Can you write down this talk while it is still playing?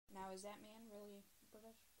Now, is that man really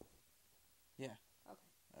British? Yeah.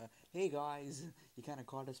 Okay. Hey guys, you kind of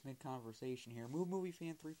caught us mid-conversation here. Movie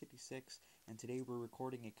Fan 356, and today we're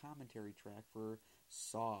recording a commentary track for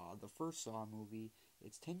Saw, the first Saw movie.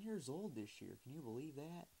 It's 10 years old this year. Can you believe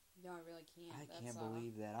that? No, I really can't. I can't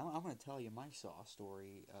believe that. I'm going to tell you my Saw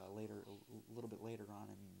story a little bit later on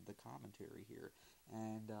in the commentary here.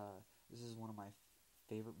 And this is one of my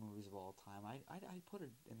favorite movies of all time. I put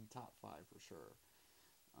it in the top 5 for sure.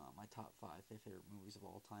 My top 5 favorite movies of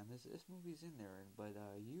all time. This movie's in there, but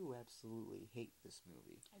you absolutely hate this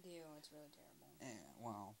movie. I do. It's really terrible.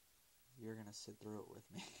 Well, you're going to sit through it with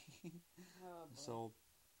me. Oh, boy. So,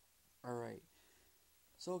 alright.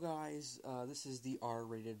 So, guys, this is the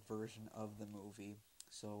R-rated version of the movie.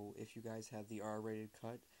 So, if you guys have the R-rated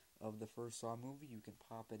cut of the first Saw movie, you can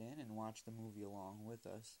pop it in and watch the movie along with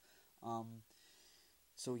us.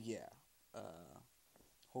 So, yeah.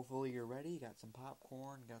 Hopefully you're ready. You got some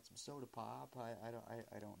popcorn, got some soda pop.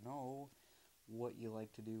 I don't know what you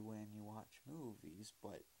like to do when you watch movies,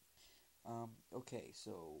 but okay.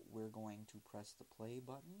 So we're going to press the play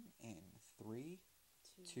button in 3,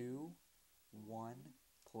 2, 1,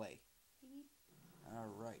 play. All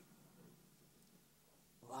right.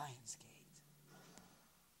 Lionsgate.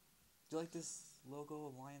 Do you like this logo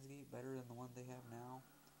of Lionsgate better than the one they have now?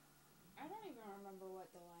 I don't even remember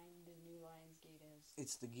what the new Lionsgate is.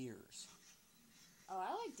 It's the gears. Oh,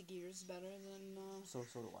 I like the gears better than... So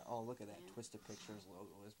do I. Oh, look at that. Yeah. Twisted Pictures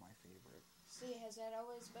logo is my favorite. See, has that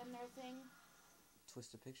always been their thing?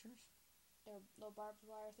 Twisted Pictures? Their little barbed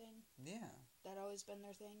wire thing? Yeah. That always been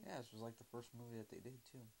their thing? Yeah, this was like the first movie that they did,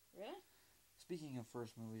 too. Really? Speaking of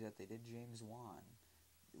first movies that they did, James Wan,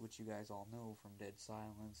 which you guys all know from Dead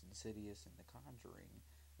Silence, Insidious, and The Conjuring,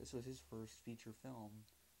 this was his first feature film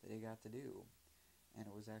that he got to do. And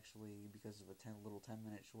it was actually because of a little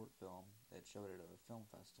 10-minute short film that showed at a film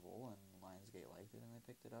festival, and Lionsgate liked it, and they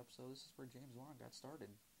picked it up. So this is where James Wan got started.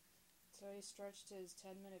 So he stretched his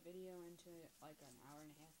 10-minute video into like an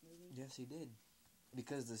hour-and-a-half movie? Yes, he did.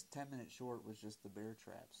 Because this 10-minute short was just the bear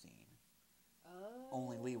trap scene. Oh.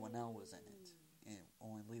 Only Lee Winnell was in it. And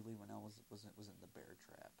only Lee Winnell was in the bear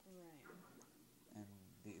trap. Right. And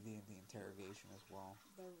the interrogation as well.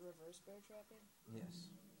 The reverse bear trapping? Yes.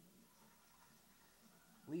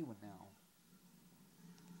 Lee Winnell.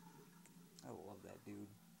 I love that dude.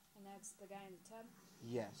 And that's the guy in the tub?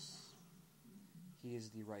 Yes. He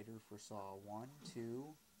is the writer for Saw 1, 2,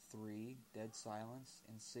 3, Dead Silence,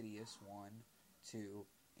 Insidious 1, 2,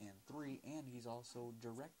 and 3, and he's also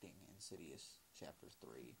directing Insidious Chapter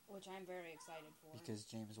 3. Which I'm very excited for. Because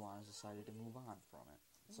James Wan has decided to move on from it.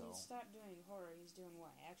 So He's stopped doing horror. He's doing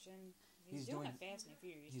what? Action? He's doing doing- Fast and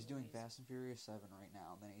Furious. he's doing movies. Fast and Furious 7 right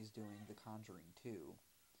now, then he's doing The Conjuring 2.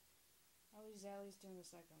 Oh, he's at least doing the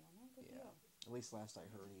second one. Oh, good Yeah. deal. At least last I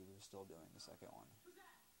heard he was still doing the second one.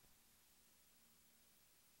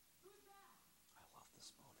 I love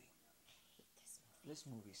this movie. This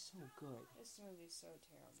movie's so good. This movie's so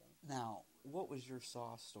terrible. Now, what was your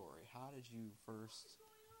Saw story? How did you first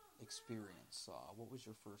experience Saw? What was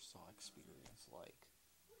your first Saw experience like?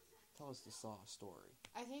 Tell us the Saw story.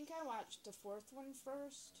 I think I watched the fourth one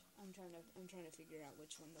first. I'm trying to figure out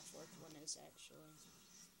which one the fourth one is actually.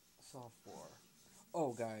 Saw 4.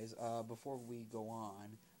 Oh, guys, before we go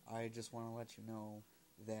on, I just want to let you know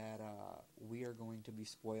that we are going to be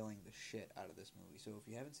spoiling the shit out of this movie. So if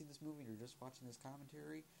you haven't seen this movie and you're just watching this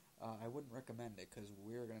commentary, I wouldn't recommend it, because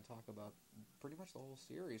we're going to talk about pretty much the whole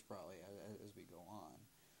series probably as we go on.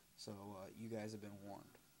 So you guys have been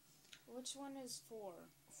warned. Which one is 4?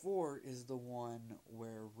 4 is the one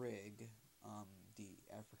where Rig, the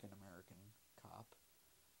African-American cop,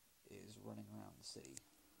 is running around the city.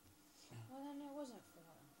 Well, then it wasn't 4.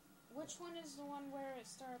 Which one is the one where it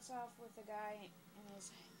starts off with the guy and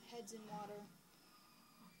his head's in water?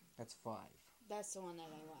 That's 5. That's the one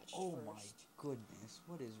that I watched Oh first. my goodness,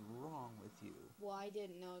 what is wrong with you? Well, I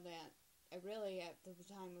didn't know that. I really, at the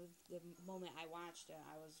time of the moment I watched it,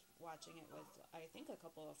 I was watching it with, I think, a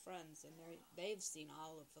couple of friends, and they've seen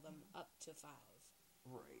all of them up to 5.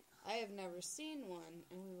 Right. I have never seen one,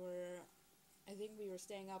 and I think we were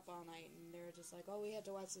staying up all night, and they were just like, oh, we had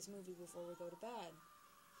to watch this movie before we go to bed.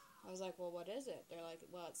 I was like, well, what is it? They're like,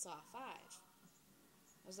 well, it's Saw 5. I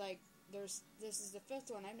was like, this is the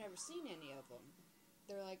 5th one, I've never seen any of them.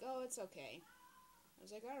 They're like, oh, it's okay. I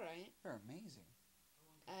was like, alright. They're amazing.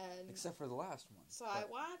 And Except for the last one. so I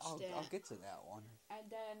watched it. I'll get to that one. And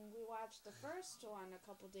then we watched the first one a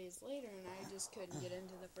couple days later, and I just couldn't get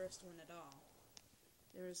into the first one at all.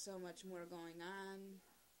 There was so much more going on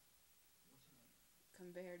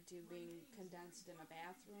compared to being condensed in a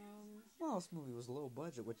bathroom. Well, this movie was low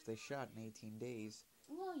budget, which they shot in 18 days.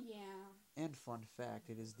 Well, yeah. And fun fact,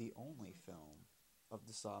 it is the only film of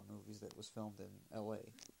the Saw movies that was filmed in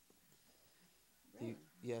L.A. Really?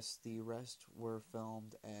 Yes, the rest were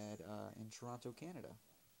filmed at in Toronto, Canada,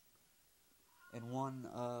 in one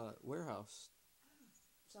warehouse.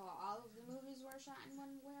 So all of the movies were shot in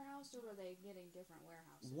one warehouse, or were they getting different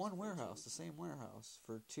warehouses? One warehouse, the same warehouse,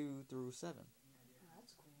 for 2 through 7. Oh,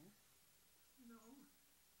 that's cool.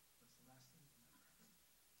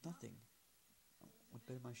 Nothing. I went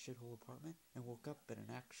to my shithole apartment and woke up in an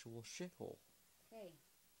actual shithole. Hey.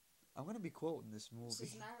 I'm gonna be quoting this movie. This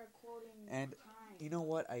is not a quoting And time. you know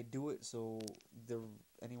what? I do it so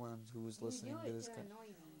anyone who's listening to this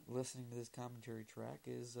annoy me. commentary track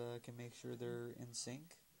can make sure they're in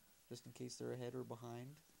sync, just in case they're ahead or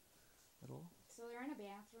behind at all. So they're in a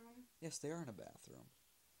bathroom? Yes, they are in a bathroom.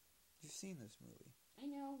 You've seen this movie. I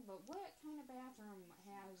know, but what kind of bathroom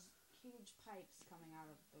has huge pipes coming out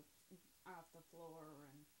of off the floor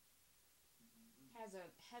and has a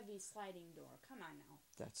heavy sliding door? Come on now.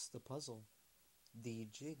 That's the puzzle. The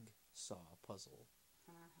jigsaw puzzle.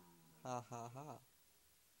 Ha Ha ha ha.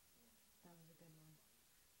 That was a good one.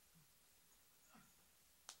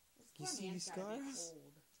 This You poor see man's these gotta be scars?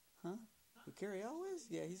 old. Huh? Who Carrie Elwes?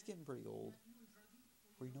 Yeah, he's getting pretty old.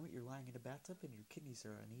 Or you know what? You're lying in a bathtub and your kidneys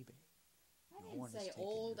are on eBay. I No one didn't is say taking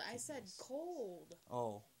old. your I said kidneys. cold.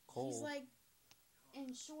 Oh, cold. He's like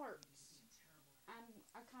in shorts on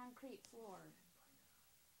a concrete floor.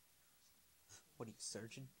 What are you,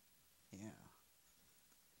 surgeon? Yeah.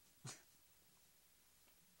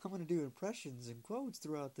 I'm gonna do impressions and quotes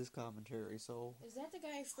throughout this commentary, so... Is that the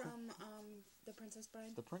guy from The Princess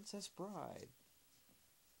Bride? The Princess Bride.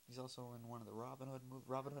 He's also in one of the Robin Hood movies.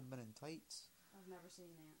 Robin Hood Men in Tights. I've never seen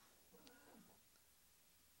that.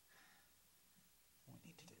 What we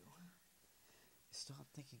need to do is stop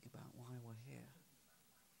thinking about why we're here.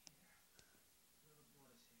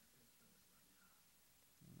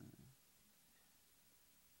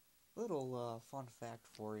 Little fun fact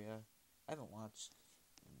for you. I haven't watched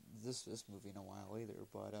this movie in a while either,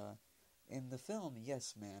 but in the film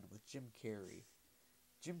Yes Man with Jim Carrey,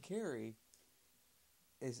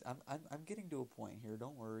 is I'm getting to a point here.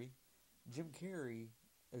 Don't worry. Jim Carrey,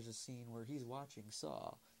 there's a scene where he's watching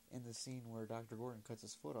Saw. In the scene where Dr. Gordon cuts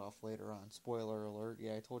his foot off later on. Spoiler alert.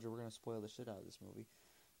 Yeah, I told you we're gonna spoil the shit out of this movie.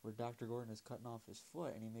 Where Dr. Gordon is cutting off his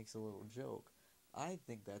foot and he makes a little joke. I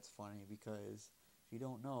think that's funny because if you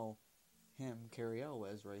don't know, Carrie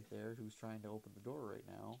Elwes right there, who's trying to open the door right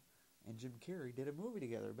now, and Jim Carrey did a movie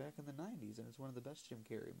together back in the 90s, and it's one of the best Jim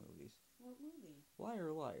Carrey movies. What movie?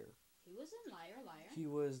 Liar, Liar. He was in Liar, Liar. He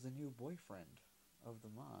was the new boyfriend of the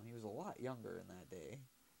mom. He was a lot younger in that day.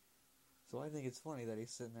 So I think it's funny that he's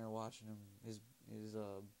sitting there watching his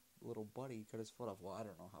little buddy cut his foot off. Well, I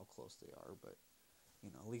don't know how close they are, but you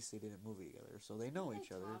know, at least they did a movie together, so they know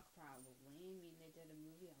each other. Talk probably. I mean, they did a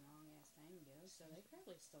movie a long ass time ago, so they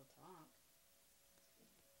probably still talk.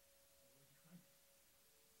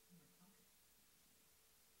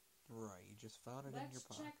 Right, you just found it in your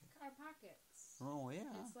pocket. Let's check our pockets. Oh yeah.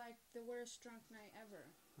 It's like the worst drunk night ever.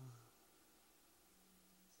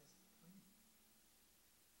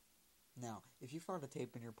 Now, if you found a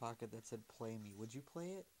tape in your pocket that said "Play Me," would you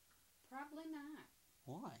play it? Probably not.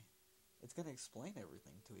 Why? It's gonna explain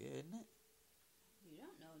everything to you, isn't it? You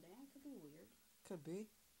don't know that. Could be weird. Could be.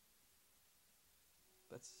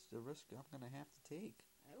 That's the risk I'm gonna have to take.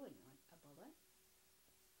 I wouldn't want a bullet.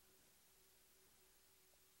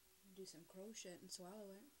 Do some crochet and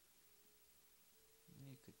swallow it.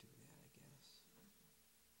 You could do that, I guess.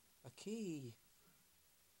 A key.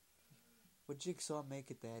 Would Jigsaw make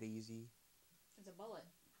it that easy? It's a bullet.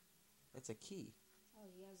 It's a key. Oh,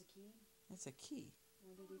 he has a key? It's a key.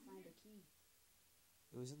 Where did he find a key?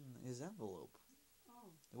 It was in his envelope. Oh.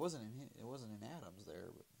 It wasn't in Adam's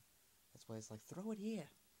there, but that's why it's like, throw it here.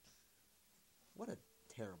 What a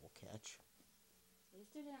terrible catch. At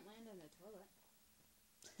least it didn't land in the toilet.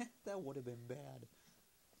 That would have been bad.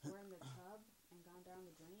 Or in the tub and gone down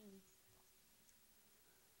the drain.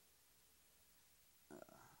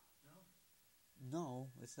 No,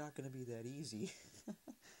 it's not going to be that easy.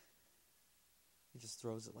 He just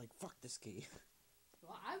throws it like, fuck this key.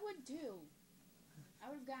 Well, I would too. I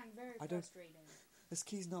would have gotten very frustrated. This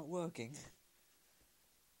key's not working.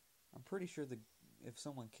 I'm pretty sure if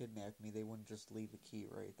someone kidnapped me, they wouldn't just leave the key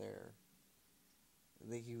right there.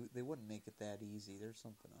 They wouldn't make it that easy. There's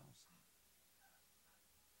something else.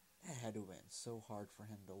 That had to have been so hard for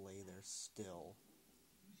him to lay there still.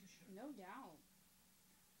 No doubt.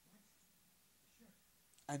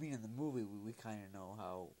 I mean, in the movie, we kind of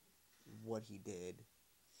know what he did.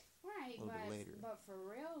 Right, a little bit later. But for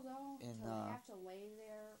real though, to have to lay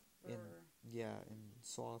there for Yeah, in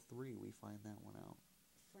Saw 3 we find that one out.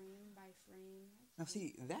 Frame by frame. Now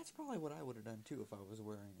see, that's probably what I would have done too if I was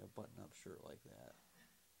wearing a button-up shirt like that.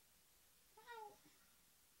 Wow.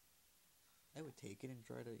 I would take it and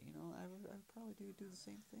try to, I would probably do the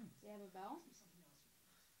same thing. Does it have a bell?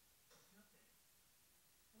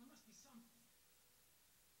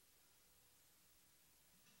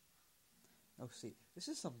 Oh, see, this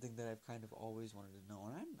is something that I've kind of always wanted to know,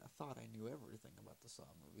 and I thought I knew everything about the Saw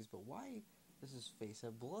movies, but why does his face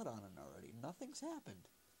have blood on it already? Nothing's happened.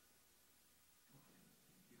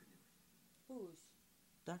 Whose?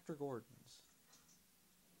 Dr. Gordon's.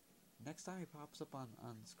 Next time he pops up on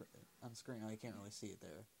screen, oh, you can't really see it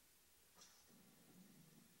there.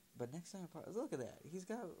 But next time, look at that. He's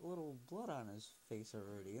got a little blood on his face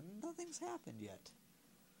already, and nothing's happened yet.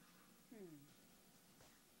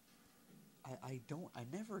 I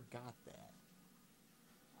never got that.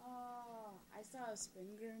 Oh, I saw a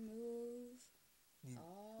Springer move.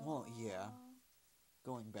 Oh. Well, yeah.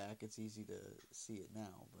 Going back, it's easy to see it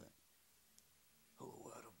now, but...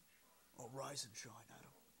 Hello, Adam. Oh, rise and shine,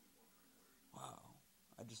 Adam. Wow.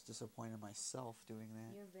 I just disappointed myself doing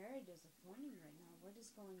that. You're very disappointing right now. What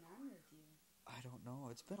is going on with you? I don't know.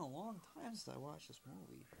 It's been a long time since I watched this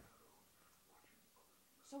movie.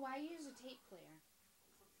 So why use a tape player?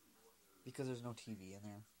 Because there's no TV in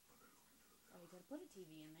there. Oh, you gotta put a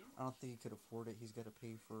TV in there. I don't think he could afford it. He's got to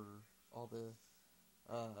pay for all the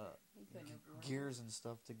gears and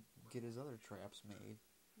stuff to get his other traps made.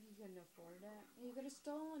 He couldn't afford it. He could have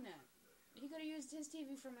stolen it. He could have used his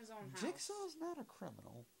TV from his own house. Jigsaw's not a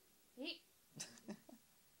criminal. He...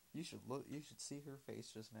 You should look. You should see her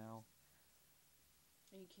face just now.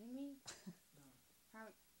 Are you kidding me? No. How...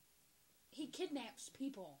 He kidnaps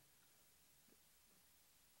people.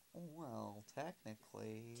 Well,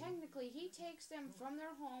 technically... Technically, he takes them from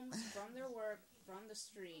their homes, from their work, from the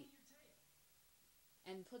street,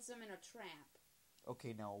 and puts them in a trap.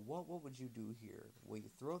 Okay, now, what would you do here? Will you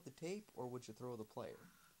throw the tape, or would you throw the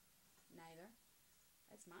player? Neither.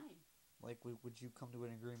 That's mine. Like, would you come to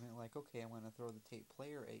an agreement like, okay, I'm going to throw the tape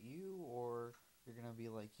player at you, or you're going to be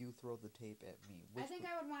like, you throw the tape at me? I think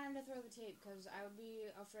I would want him to throw the tape, because I would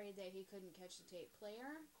be afraid that he couldn't catch the tape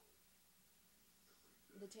player.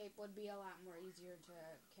 The tape would be a lot more easier to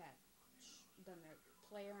catch than the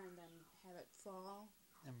player and then have it fall.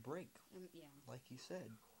 And break. Yeah. Like you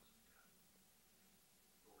said.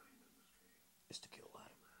 Is to kill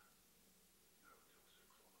Adam.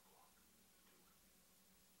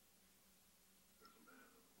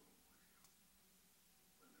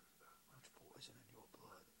 Much poison in your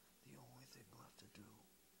blood. The only thing left to do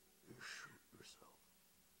is shoot yourself.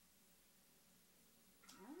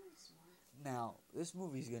 Now, this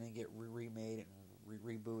movie's going to get remade and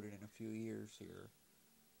rebooted in a few years here.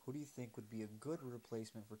 Who do you think would be a good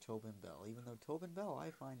replacement for Tobin Bell? Even though Tobin Bell I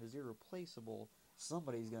find is irreplaceable,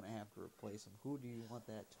 somebody's going to have to replace him. Who do you want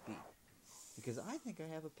that to be? Because I think I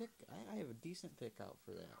have a pick. I have a decent pick out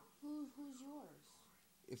for that. Who's yours?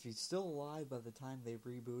 If he's still alive by the time they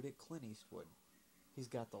reboot it, Clint Eastwood. He's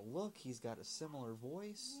got the look. He's got a similar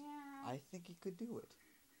voice. Yeah. I think he could do it.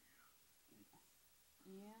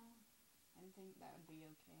 Yeah. I think that would be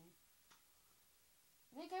okay.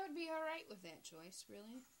 I think I would be alright with that choice,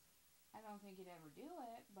 really. I don't think he'd ever do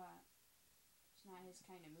it, but it's not his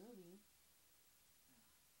kind of movie.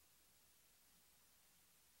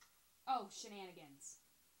 Oh, shenanigans.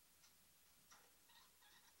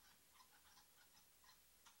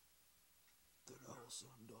 Then our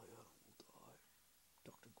son Diana will die,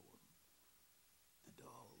 Dr. Gordon, and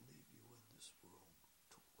I'll leave you in this room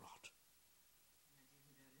to rot. Any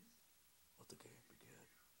idea who that is? Let the game begin.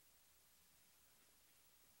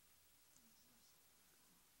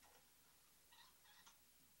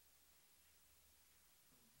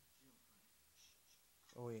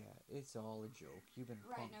 Oh yeah, it's all a joke. You've been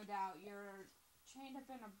Right, punked. no doubt. You're chained up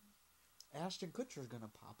in a... Ashton Kutcher's gonna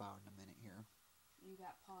pop out in a minute here. You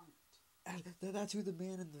got punked. That's who the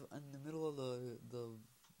man in the middle of the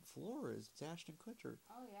floor is. It's Ashton Kutcher.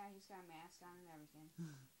 Oh yeah, he's got a mask on and everything.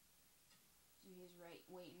 So he's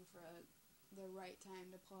waiting for the right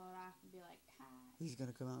time to pull it off and be like, hi. He's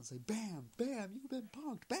gonna come out and say, "Bam, bam, you've been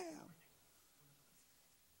punked, bam."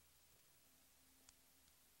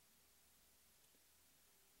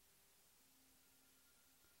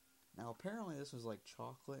 Now, apparently this was like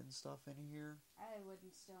chocolate and stuff in here. I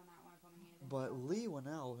wouldn't still not want to put my hand in. But Leigh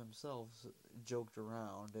Whannell himself joked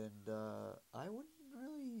around, and I wouldn't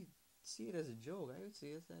really see it as a joke. I would see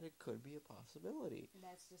it that it could be a possibility.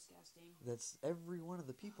 That's disgusting. That's every one of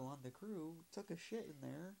the people on the crew took a shit in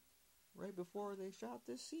there right before they shot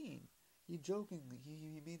this scene. He jokingly,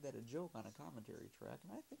 he made that a joke on a commentary track,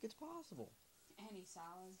 and I think it's possible. Any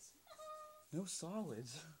solids? No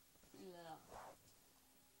solids. Yeah.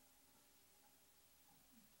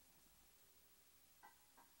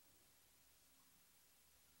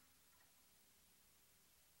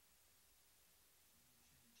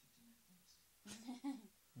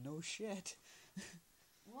 No shit.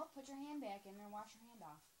 Well, put your hand back in there and wash your hand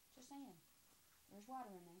off. Just saying. There's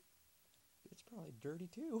water in there. It's probably dirty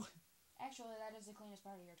too. Actually, that is the cleanest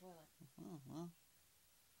part of your toilet. Oh, well.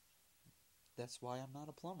 That's why I'm not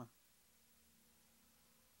a plumber.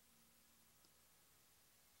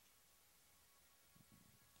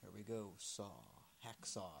 Here we go. Saw.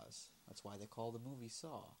 Hacksaws. That's why they call the movie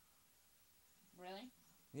Saw. Really?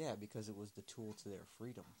 Yeah, because it was the tool to their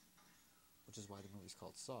freedom. Which is why the movie's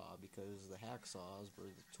called Saw, because the hacksaws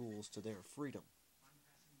were the tools to their freedom.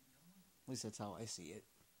 At least that's how I see it.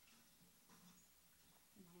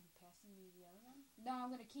 Mind passing me the other one? No, I'm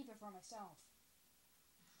going to keep it for myself.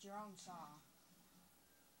 It's your own saw.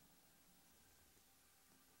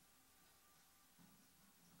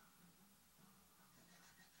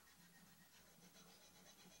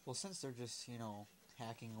 Well, since they're just,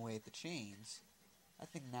 hacking away at the chains, I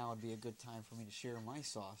think now would be a good time for me to share my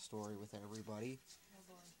Saw story with everybody. Oh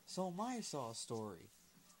boy. So, my Saw story.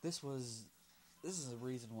 This is the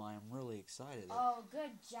reason why I'm really excited Oh,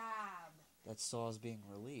 good job. that Saw is being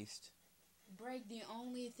released. Break the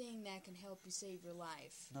only thing that can help you save your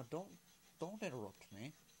life. Now, don't interrupt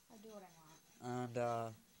me. I'll do what I want.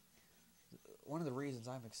 And, one of the reasons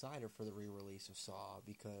I'm excited for the re-release of Saw,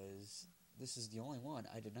 because this is the only one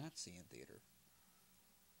I did not see in theater.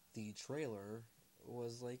 The trailer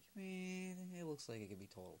was like, man, it looks like it could be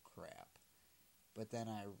total crap. But then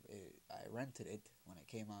I rented it when it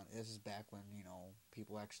came out. This is back when,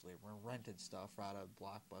 people actually rented stuff out of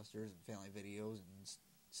Blockbusters and Family Videos and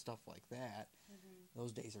stuff like that. Mm-hmm.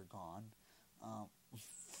 Those days are gone. Now you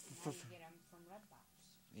get them from Redbox.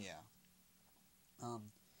 Yeah.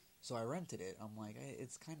 So I rented it. I'm like,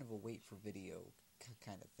 it's kind of a wait for video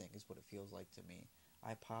kind of thing is what it feels like to me.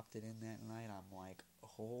 I popped it in that night. I'm like,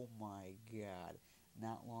 oh my god.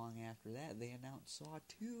 Not long after that, they announced Saw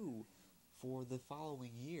 2 for the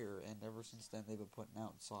following year. And ever since then, they've been putting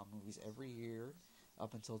out Saw movies every year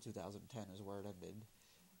up until 2010 is where it ended.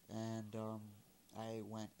 And I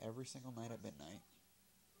went every single night at midnight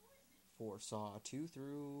for Saw 2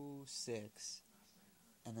 through 6.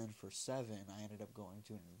 And then for 7, I ended up going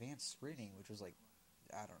to an advanced screening, which was like,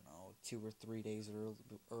 I don't know, 2 or 3 days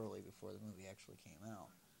early before the movie actually came out.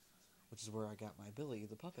 Which is where I got my Billy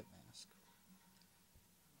the Puppet mask.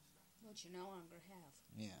 Which you no longer have.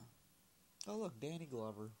 Yeah. Oh, look, Danny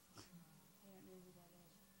Glover. I don't know who that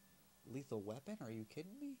is. Lethal Weapon? Are you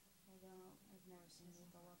kidding me? I don't. I've never seen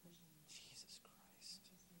Lethal Weapon. Jesus Christ.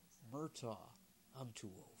 Murtaugh. I'm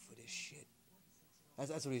too old for this shit.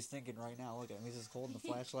 That's what he's thinking right now. Look at him. He's just holding the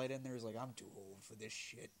flashlight in there. He's like, I'm too old for this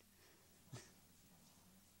shit.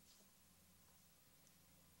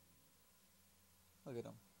 Look at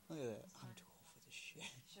him. Look at that. I'm too old for this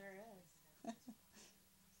shit. Sure is.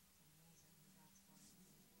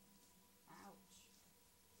 Ouch.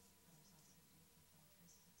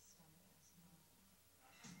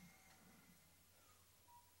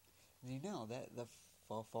 You know, that the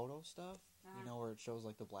photo stuff, where it shows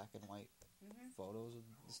like the black and white photos and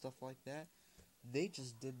stuff like that, they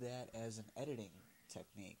just did that as an editing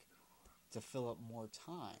technique to fill up more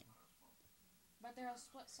time. But they're a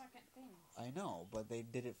split-second thing. I know, but they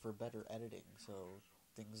did it for better editing, so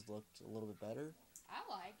things looked a little bit better. I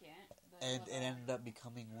like it. And it ended up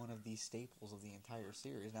becoming one of the staples of the entire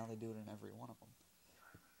series. Now they do it in every one of them.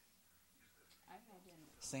 I didn't.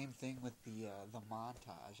 Same thing with the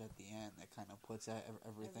montage at the end that kind of puts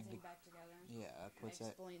everything back together. Yeah, it puts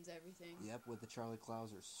explains everything. Yep, with the Charlie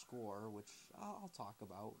Clouser score, which I'll talk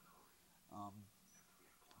about.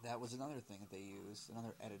 That was another thing that they used,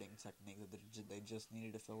 another editing technique that they just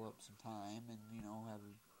needed to fill up some time and have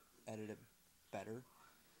edit it better.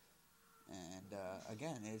 And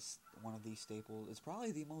again, it's one of these staples. It's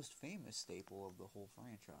probably the most famous staple of the whole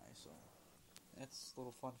franchise. So that's a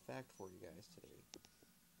little fun fact for you guys today.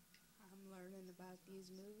 I'm learning about these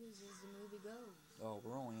movies as the movie goes. Oh,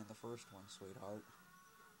 we're only in the first one, sweetheart.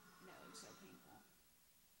 No, it's so painful.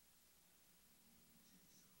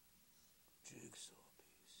 Jigsaw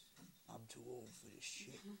piece. I'm too old for this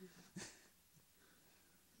shit.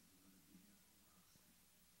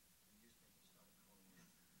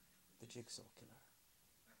 The Jigsaw Killer.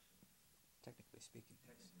 Technically speaking,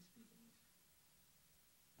 yes.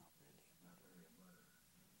 Not really a murderer.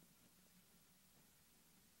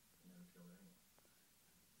 Never killed anyone.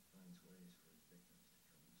 Finds ways for his victims to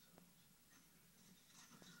kill themselves.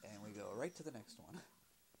 right to the next one.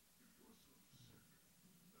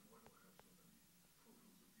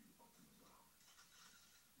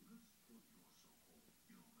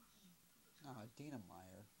 Dina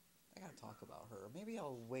Meyer. I gotta talk about her. Maybe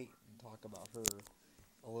I'll wait and talk about her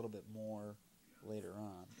a little bit more later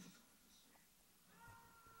on.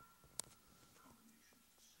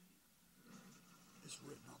 It's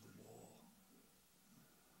written on the wall.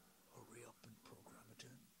 Hurry up and program it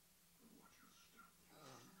in.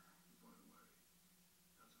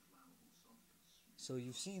 So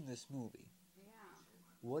you've seen this movie. Yeah.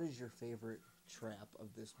 What is your favorite trap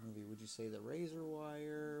of this movie? Would you say the razor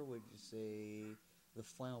wire? Would you say the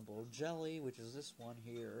flammable jelly, which is this one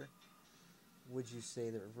here? Would you say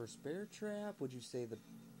the reverse bear trap? Would you say the,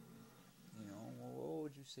 what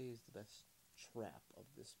would you say is the best trap of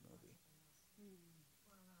this movie?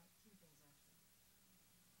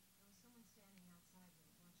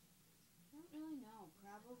 I don't really know.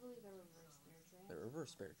 Probably the reverse bear trap. The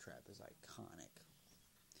reverse bear trap is iconic.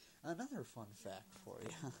 Another fun fact for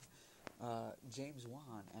you. James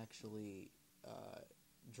Wan actually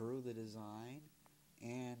drew the design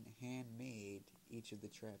and handmade each of the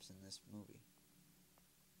traps in this movie.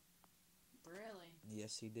 Really?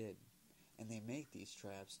 Yes, he did. And they make these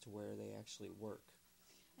traps to where they actually work.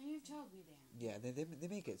 And you've told me that. Yeah, they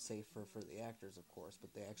make it safer for the actors, of course,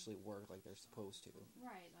 but they actually work like they're supposed to.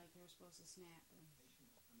 Right, like they're supposed to snap and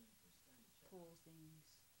pull things.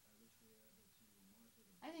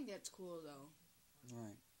 I think that's cool, though.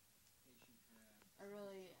 Right. I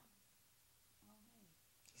really... Oh, hey.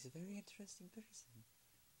 He's a very interesting person.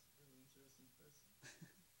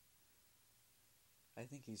 I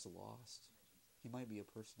think he's lost. He might be a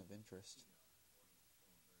person of interest.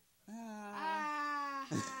 That's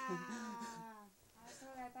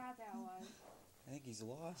what I thought that was. I think he's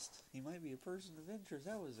lost. He might be a person of interest.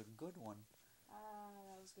 That was a good one.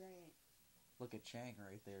 That was great. Look at Chang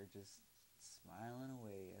right there, just smiling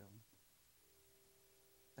away at him.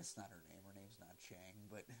 That's not her name. Her name's not Chang,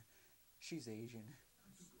 but she's Asian.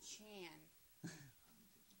 Chan.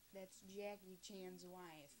 That's Jackie Chan's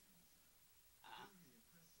wife.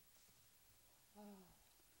 Oh,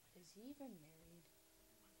 is he even married?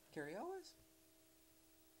 Carrie Ellis?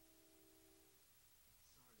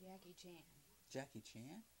 Jackie Chan. Jackie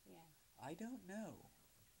Chan? Yeah. I don't know.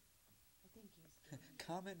 I think he's...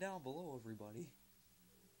 Comment down below, everybody.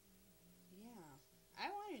 Yeah. I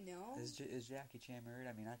want to know. Is Jackie Chan married?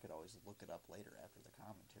 I mean, I could always look it up later after the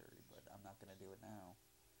commentary, but I'm not going to do it now.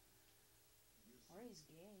 Or he's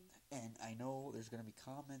gay. And I know there's going to be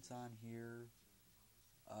comments on here.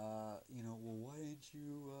 Well, why didn't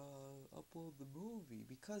you upload the movie?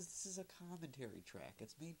 Because this is a commentary track.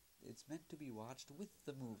 It's meant to be watched with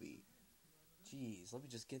the movie. Jeez, let me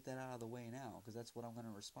just get that out of the way now, because that's what I'm going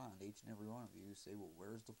to respond to each and every one of you who say, well,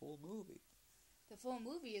 where's the full movie? The full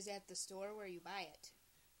movie is at the store where you buy it.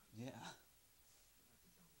 Yeah.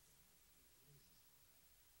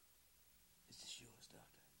 Is this yours,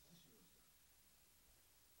 Doctor?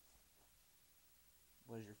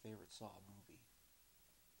 What is your favorite Saw movie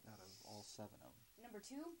out of all 7 of them? Number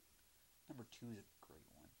 2? Number 2 is a great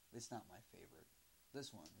one. It's not my favorite.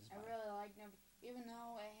 This one is I really like number... Even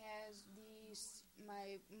though it has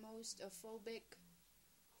my most phobic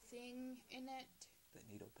thing in it. The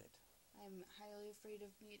needle pit. I'm highly afraid of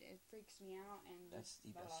needle. It freaks me out. And that's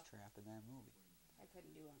the best trap in that movie. I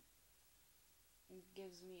couldn't do it.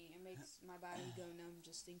 It makes my body go numb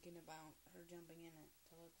just thinking about her jumping in it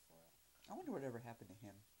to look for it. I wonder what ever happened to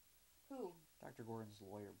him. Who? Dr. Gordon's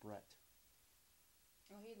lawyer, Brett.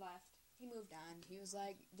 Oh, he left. He moved on. He was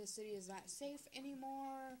like, the city is not safe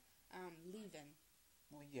anymore. Leaving.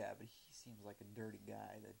 Well, yeah, but he seems like a dirty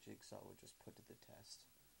guy that Jigsaw would just put to the test.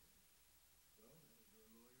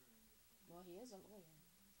 Well, he is a lawyer.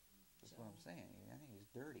 That's what I'm saying. I think he's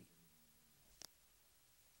dirty.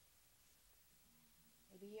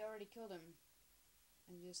 Maybe he already killed him.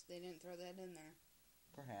 And just, they didn't throw that in there.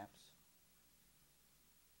 Perhaps.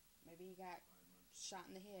 Maybe he got shot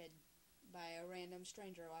in the head by a random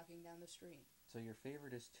stranger walking down the street. So your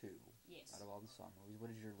favorite is 2. Yes. Out of all the Saw movies, what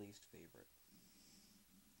is your least favorite?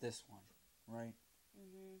 This one, right?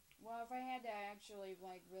 Mm-hmm. Well, if I had to actually,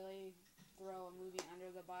 really throw a movie under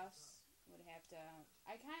the bus, would have to...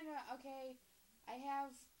 I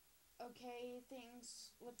have okay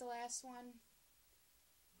things with the last one,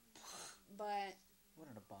 but... What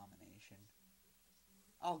an abomination.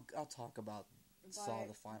 I'll talk about Saw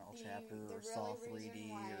the final chapter, or Saw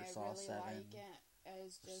 3D, or Saw 7. Like it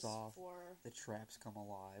is just Saw for the traps come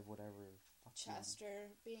alive, whatever.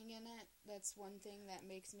 Chester being in it. That's one thing that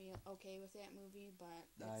makes me okay with that movie, but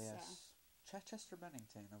it's, yes. Chester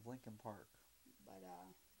Bennington of Linkin Park. But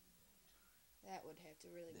That would have to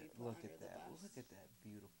really be put Look under at the that. bus. Look at that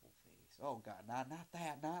beautiful face. Oh God, not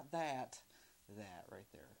that, not that. That right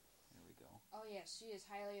there. There we go. Oh yes, she is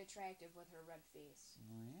highly attractive with her red face.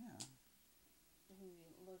 Oh yeah. Who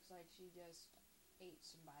looks like she just ate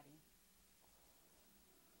somebody.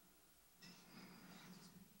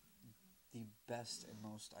 The best and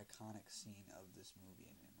most iconic scene of this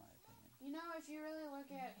movie, in my opinion. You know, if you really look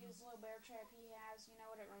at his little bear trap he has, you know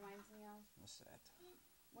what it reminds me of? What's that?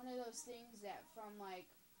 One of those things that from like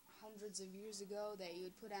hundreds of years ago that you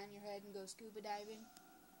would put on your head and go scuba diving.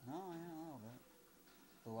 No, yeah, a little bit.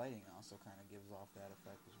 The lighting also kind of gives off that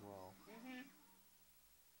effect as well. Mm-hmm.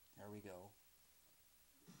 There we go.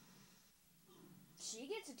 She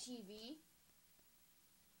gets a TV.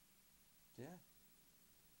 Yeah.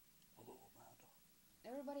 Hello, Amanda.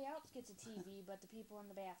 Everybody else gets a TV, but the people in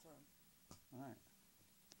the bathroom. All right.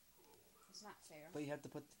 It's not fair. But you have to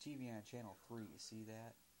put the TV on channel 3. See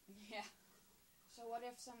that? Yeah. So what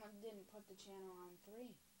if someone didn't put the channel on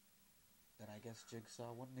 3? Then I guess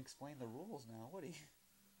Jigsaw wouldn't explain the rules now, would he?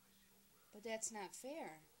 But that's not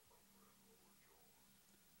fair.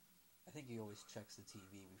 I think he always checks the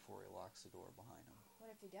TV before he locks the door behind him. What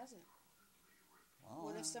if he doesn't? Well,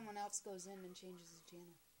 What if someone else goes in and changes the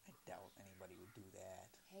channel? I doubt anybody would do that.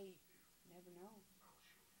 Hey, never know.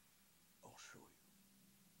 I'll show you.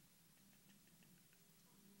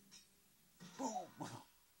 Boom! That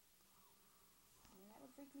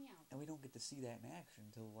would freak me out. And we don't get to see that in action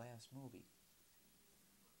until the last movie.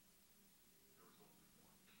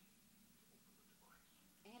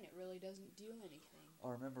 And it really doesn't do anything. Oh,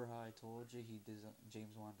 remember how I told you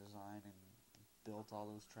James Wan designed and built all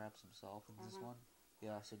those traps himself in this one? He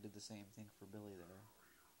also did the same thing for Billy there.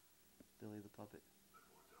 Billy the puppet.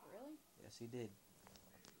 Really? Yes, he did.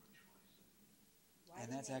 Why And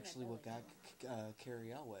did that's they name it actually what Billy? got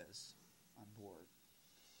Cary Elwes on board.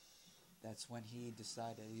 That's when he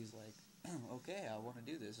decided, he's like, okay, I want to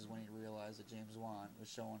do this, is when he realized that James Wan was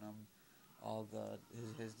showing him all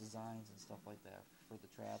his designs and stuff like that for the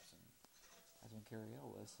traps, and that's when Cary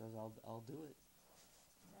Elwes says, I'll do it.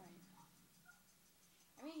 Right.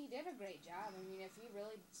 I mean, he did a great job. I mean, if he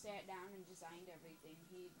really sat down and designed everything,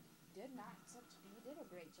 he did a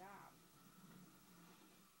great job.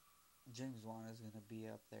 James Wan is going to be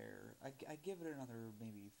up there. I give it another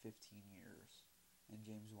maybe 15 years, and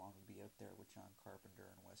James Wan would be up there with John Carpenter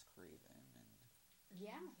and Wes Craven. And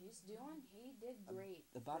Yeah, he did great.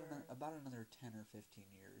 About another 10 or 15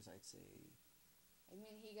 years, I'd say. I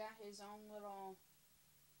mean, he got his own little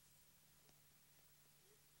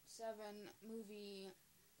 7-movie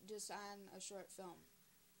just on a short film.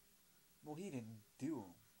 Well, he didn't do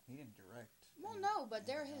them. He didn't direct. Well, no, but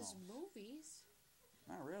they're his movies.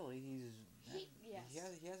 Not really. Yes. He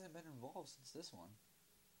hasn't been involved since this one.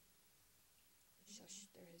 Shush,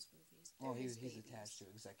 they're his movies. Well, They're he's his babies. attached to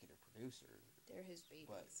executive producer. They're his babies.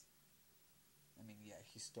 But, I mean, yeah,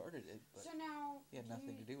 he started it, but so now, he had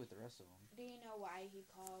nothing to do with the rest of them. do you know why he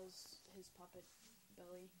calls his puppet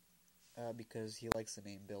Billy? Because he likes the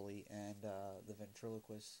name Billy, and the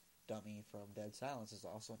ventriloquist dummy from Dead Silence is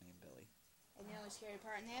also named Billy. And the only scary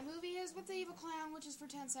part in that movie is with the evil clown, which is for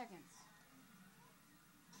 10 seconds.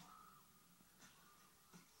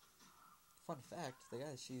 Fun fact, the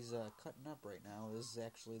guy she's cutting up right now is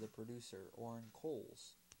actually the producer, Orrin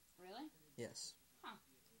Coles. Really? Yes. Huh.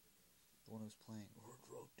 The one who's playing her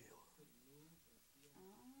drug dealer. Oh.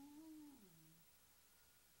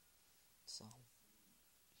 So,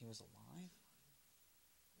 he was alive?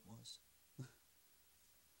 Was.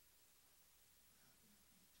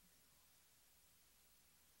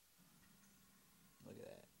 Look at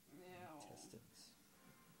that. Ew. Intestines.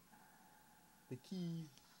 The key.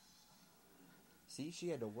 See, she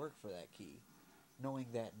had to work for that key. Knowing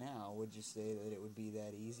that now, would you say that it would be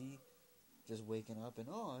that easy? Just waking up and,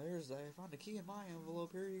 I found a key in my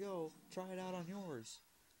envelope, here you go. Try it out on yours.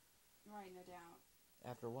 Right, no doubt.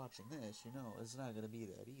 After watching this, it's not going to be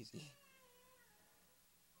that easy.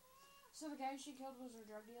 So the guy she killed was her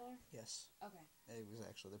drug dealer? Yes. Okay. It was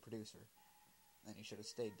actually the producer. And he should have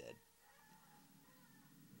stayed dead.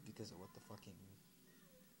 Because of what the finale.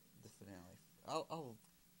 I'll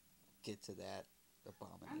get to that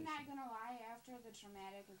abomination. I'm not gonna lie, after the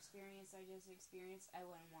traumatic experience I just experienced, I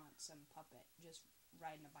wouldn't want some puppet just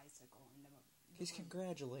riding a bicycle into the He's room.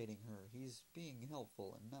 congratulating her. He's being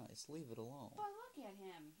helpful and nice. Leave it alone. But look at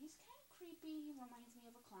him. He's kind of creepy. He reminds me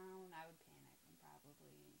of a clown. I would panic and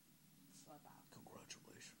probably flip out.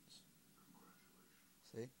 Congratulations.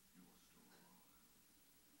 See?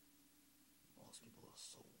 Most people are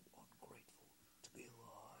so ungrateful to be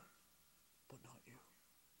alive. But not you.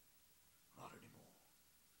 Not anymore.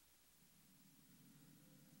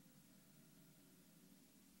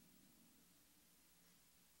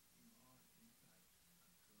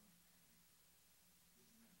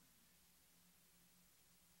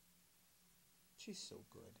 She's so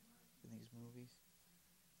good in these movies.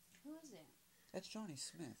 Who is it? That's Johnny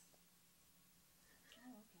Smith.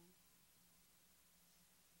 Oh, okay.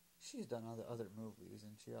 She's done other movies,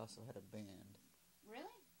 and she also had a band.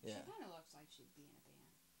 Really? Yeah. She kind of looks like she'd be in a band.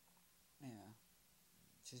 Yeah.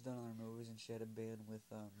 She's done other movies, and she had a band with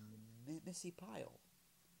Missy Pyle.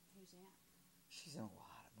 Who's that? She's in a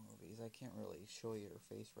lot of movies. I can't really show you her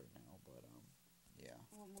face right now, but yeah.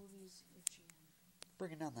 What movies is she in?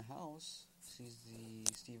 Bringing Down the House. She's the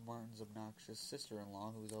Steve Martin's obnoxious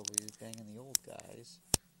sister-in-law who's always banging the old guys.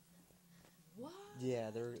 What? Yeah,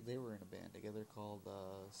 they were in a band together called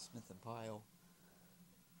Smith and Pyle.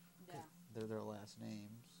 Yeah. They're their last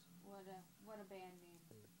names. What a band name.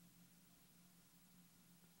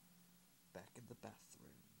 Back in the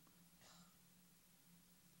bathroom.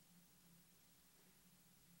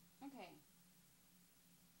 Okay.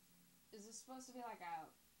 Is this supposed to be like a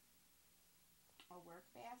work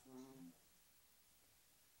bathroom?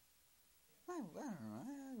 I don't know.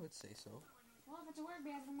 I would say so. Well, if it's a work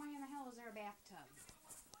bathroom, why in the hell is there a bathtub?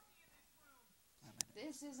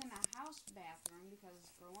 This isn't a house bathroom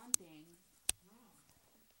because, for one thing,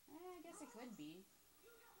 I guess it could be.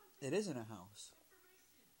 It isn't a house.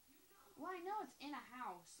 Well, I know it's in a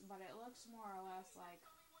house, but it looks more or less like,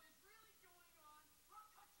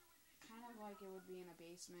 kind of like it would be in a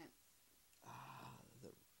basement.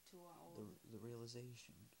 The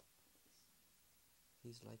realization.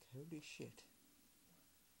 He's like, holy shit.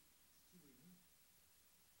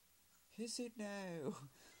 Is it now?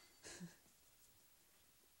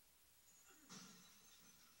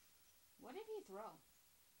 What did he throw?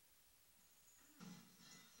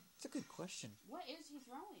 It's a good question. What is he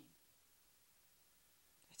throwing?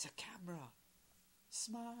 It's a camera.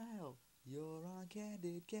 Smile. You're on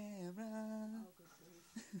candid camera. Oh, good grief.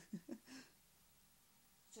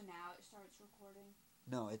 So now it starts recording?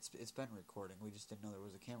 No, it's been recording. We just didn't know there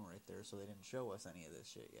was a camera right there, so they didn't show us any of this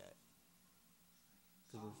shit yet.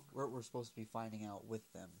 Because we're supposed to be finding out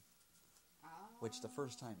with them. Oh. Which the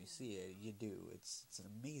first time you see it, you do. It's an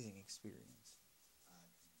amazing experience.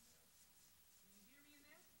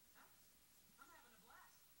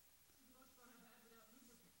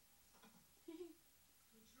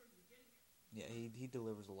 Yeah, he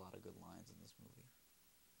delivers a lot of good lines in this movie.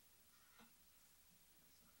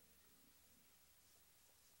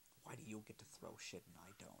 Why do you get to throw shit and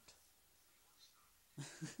I don't?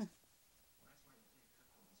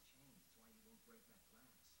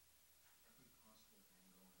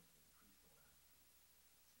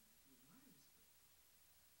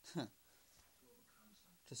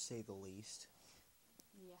 To say the least.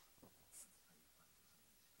 Yeah.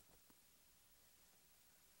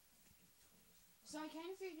 So I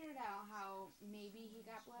kind of figured out how maybe he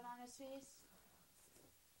got blood on his face.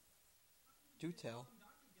 Do tell.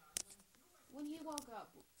 When he woke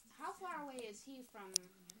up, how far away is he from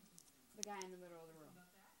the guy in the middle of the room?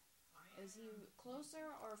 Is he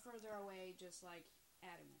closer or further away, just like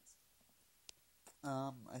Adam is?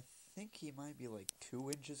 I think he might be like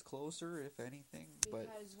 2 inches closer, if anything. But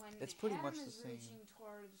Because when it's pretty Adam much the is same. reaching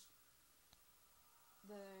towards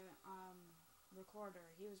the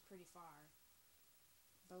recorder, he was pretty far.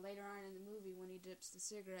 But later on in the movie, when he dips the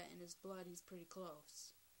cigarette in his blood, he's pretty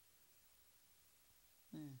close.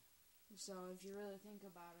 So if you really think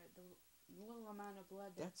about it, the little amount of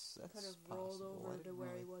blood that could have rolled over to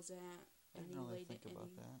where he was at, and he laid it, and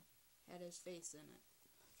he had his face in it.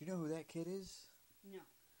 Do you know who that kid is? No.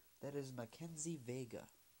 That is Mackenzie Vega.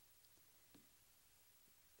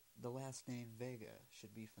 The last name Vega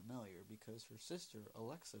should be familiar because her sister,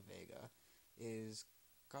 Alexa Vega, is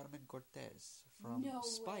Carmen Cortez from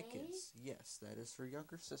Spy Kids. Yes, that is her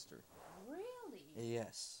younger sister. Really?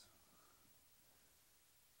 Yes.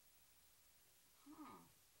 Huh.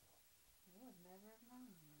 I would never have known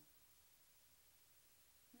that.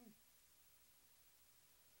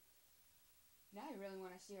 Now I really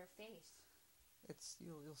want to see her face.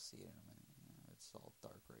 You'll see it in a minute. It's all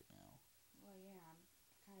dark right now. Well, yeah, I'm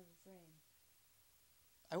kind of afraid.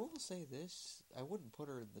 I will say this: I wouldn't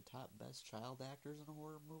put her in the top best child actors in a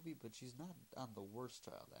horror movie, but she's not on the worst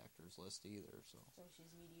child actors list either. So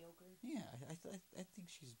she's mediocre. Yeah, I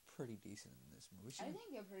think she's pretty decent in this movie. I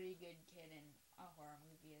think a pretty good kid in a horror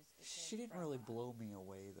movie is the kid. She didn't really blow me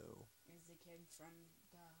away though. Is the kid from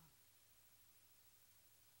the?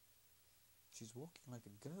 She's walking like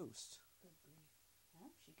a ghost. Good grief!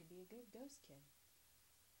 Well, she could be a good ghost kid.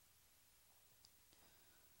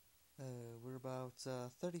 We're about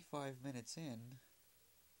 35 minutes in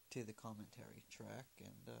to the commentary track,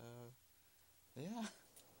 and yeah.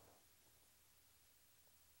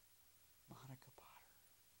 Monica Potter.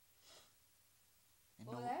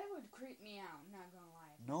 Well, that would creep me out. Now,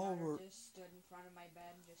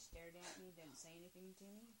 just stared at me, didn't say anything to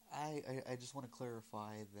me. I just want to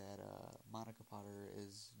clarify that Monica Potter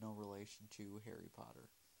is no relation to Harry Potter.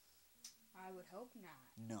 I would hope not.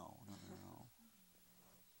 No.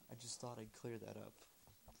 I just thought I'd clear that up.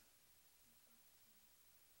 Oh.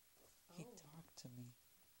 He talked to me.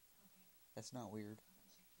 That's not weird.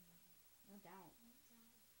 No doubt.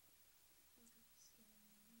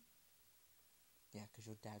 Yeah, because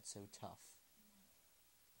your dad's so tough.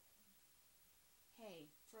 Hey,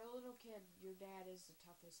 for a little kid, your dad is the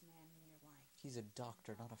toughest man in your life. He's a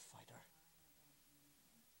doctor, not a fighter.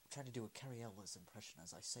 I'm trying to do a Cary Elwes impression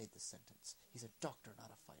as I say this sentence. He's a doctor,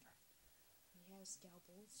 not a fighter. He has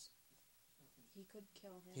scalpels. He could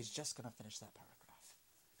kill him. He's just going to finish that paragraph.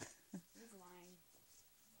 He's lying.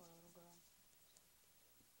 Poor little girl.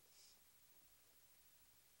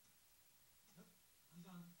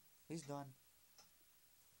 He's done.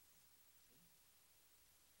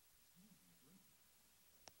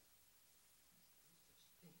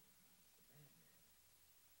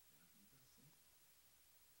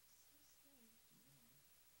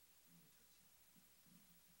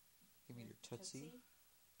 Give me your Tootsie.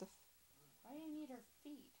 Why do you need her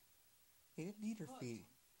feet? He didn't need her feet.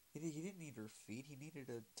 He didn't need her feet. He needed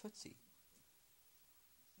a Tootsie.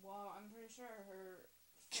 Well, I'm pretty sure her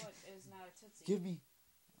foot is not a Tootsie. Give me...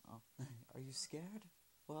 Oh, are you scared?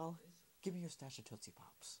 Well, give me your stash of Tootsie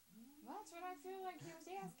Pops. That's what I feel like he was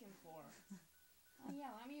asking for. Oh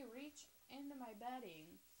yeah, let me reach into my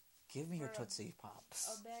bedding. Give me your Tootsie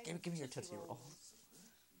Pops. Give me your Tootsie Rolls.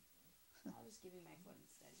 I'll just give you my foot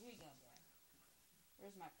instead. Here you go, boy.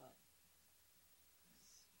 Where's my foot?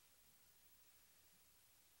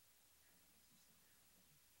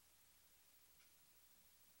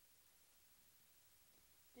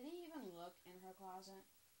 Did he even look in her closet?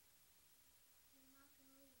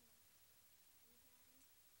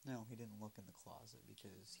 No, he didn't look in the closet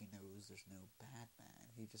because he knows there's no bad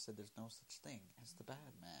man. He just said there's no such thing as the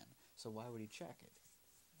bad man. So why would he check it?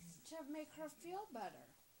 To make her feel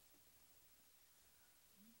better.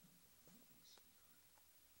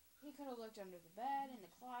 He could have looked under the bed, in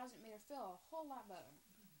the closet, made her feel a whole lot better.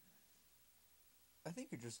 I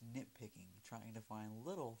think you're just nitpicking, trying to find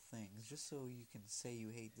little things just so you can say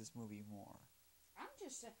you hate this movie more. I'm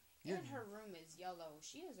just... and her room is yellow.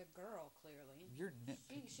 She is a girl, clearly. You're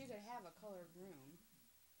nitpicking. She could have a colored room.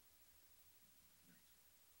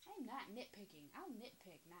 I'm not nitpicking. I'll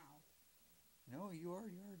nitpick now. No,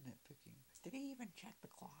 you're nitpicking. Did he even check the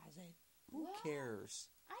closet? Who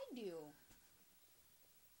cares? I do.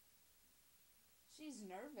 She's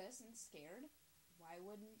nervous and scared. Why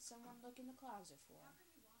wouldn't someone look in the closet for her? How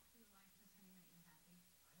can you walk through life pretending that you're happy?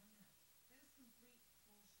 I don't know. That is complete bullshit.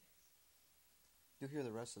 You'll hear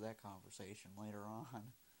the rest of that conversation later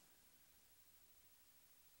on.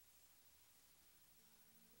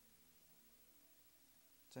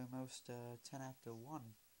 It's almost 10 after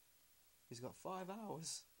 1. He's got 5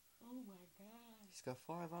 hours. Oh my god. He's got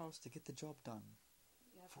 5 hours to get the job done.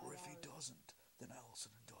 For if he doesn't, then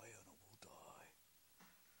Allison and Diana will die.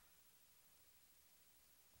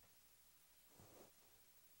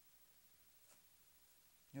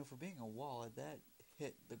 You know, for being a wallet, that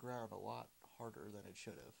hit the ground a lot harder than it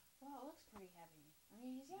should have. Well, it looks pretty heavy. I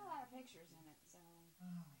mean, he's got a lot of pictures in it, so...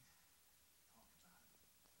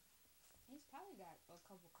 He's probably got a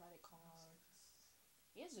couple credit cards.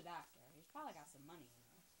 He is a doctor. He's probably got some money in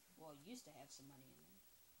there. Well, he used to have some money in there.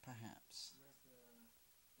 Perhaps. Where's the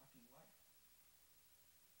lucky wife?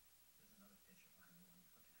 There's another picture behind the one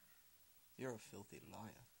you're looking at. You're a filthy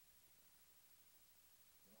liar.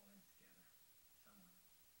 We're all in it together. Someone.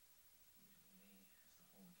 Usually me. It's the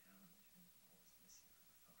whole encounter, which means we're always missing from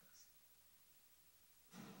the photos.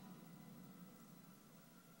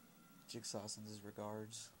 Jigsaw sends his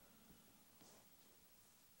regards.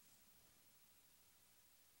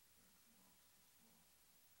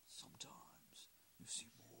 Sometimes you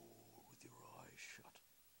see more with your eyes shut.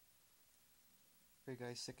 Are you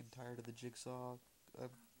guys sick and tired of the Jigsaw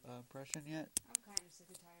impression yet? I'm kind of sick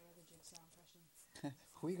and tired of the Jigsaw impression.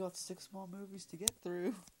 We got 6 more movies to get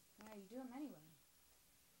through. Yeah, you do them anyway.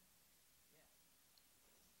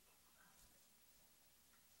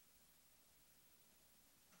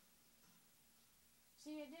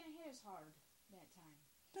 See, it didn't hit as hard that time.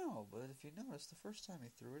 No, but if you notice, the first time he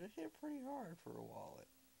threw it, it hit pretty hard for a wallet.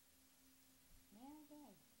 Yeah, it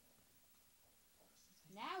did.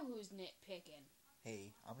 Now who's nitpicking?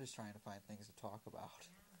 Hey, I'm just trying to find things to talk about.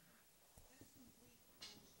 That is complete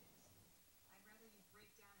bullshit. I'd rather you break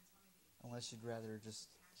down and tell me that you... Unless you'd rather just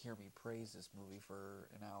hear me praise this movie for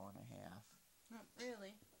an hour and a half. Not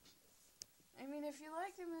really. I mean, if you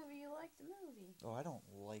like the movie, you like the movie. Oh, I don't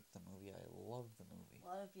like the movie. I love the movie.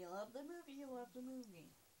 Well, if you love the movie, you love the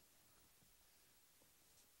movie.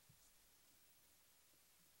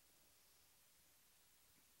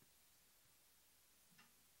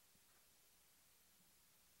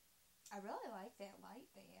 I really like that light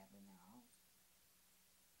they have in their house.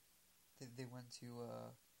 They went to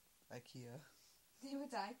IKEA. They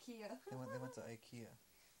went to IKEA. They went to IKEA.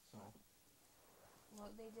 So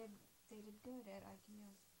Well, they did good at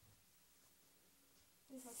IKEA.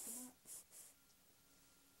 They hooked them up.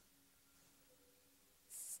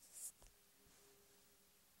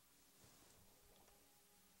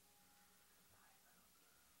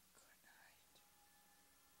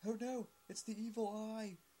 oh no, it's the evil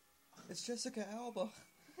eye. It's Jessica Alba.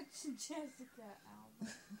 It's Jessica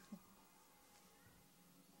Alba.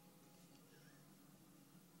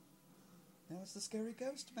 Now it's the scary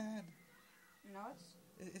ghost man. No,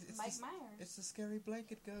 it's Mike Myers. It's the scary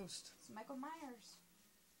blanket ghost. It's Michael Myers.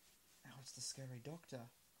 Now it's the scary doctor.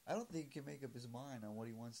 I don't think he can make up his mind on what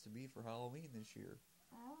he wants to be for Halloween this year.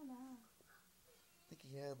 I don't know. I think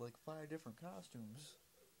he had like 5 different costumes.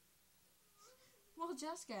 Well,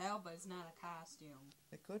 Jessica Alba is not a costume.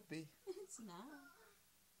 It could be. It's not.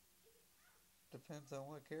 Depends on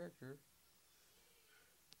what character.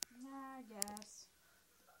 Nah, I guess.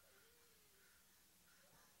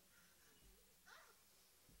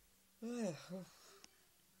 You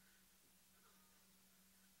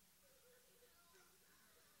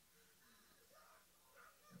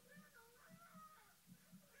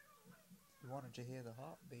wanted to hear the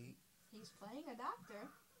heartbeat. He's playing a doctor.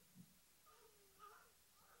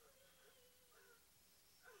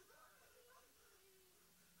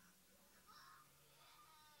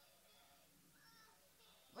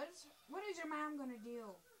 What is your mom gonna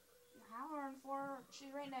do? Hollering for her?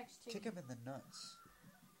 She's right next to Kick you. him in the nuts.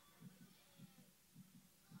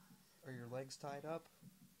 Are your legs tied up?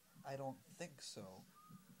 I don't think so,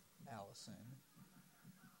 Allison.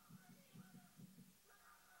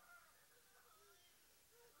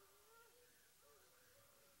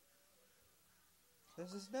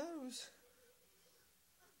 There's his nose.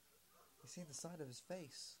 You see the side of his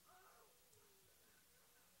face.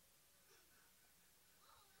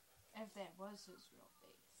 If that was his real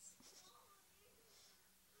face.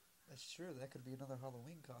 That's true. That could be another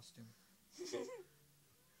Halloween costume.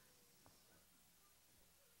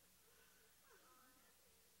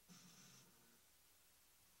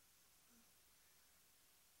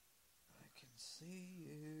 I can see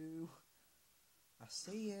you. I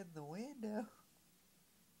see you in the window.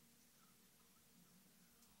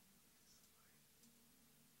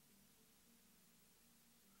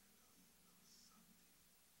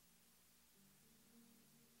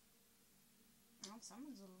 Well,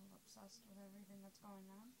 someone's a little obsessed with everything that's going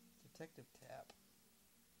on. Detective Tapp.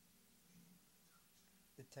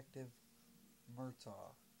 Detective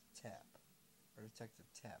Murtaugh Tapp. Or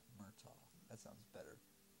Detective Tapp Murtaugh. That sounds better.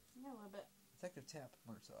 Yeah, a little bit. Detective Tapp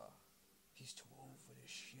Murtaugh. He's too old for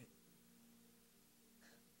this shit.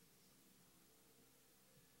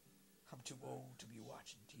 I'm too old to be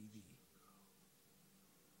watching TV.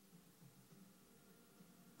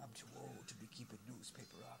 I'm too old to be keeping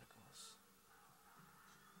newspaper articles.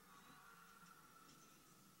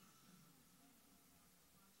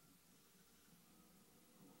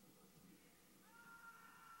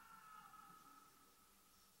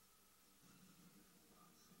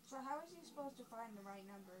 So how is he supposed to find the right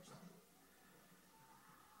numbers?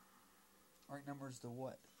 Right numbers to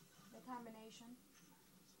what? The combination?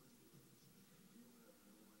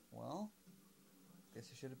 Well,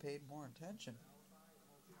 guess you should have paid more attention.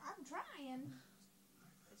 I'm trying.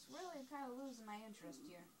 It's really kind of losing my interest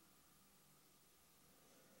here.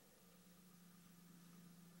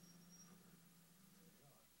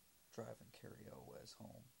 Driving Carrie Elwes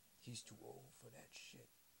home. He's too old for that shit.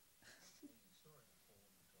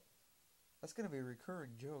 That's gonna be a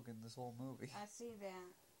recurring joke in this whole movie. I see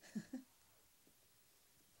that.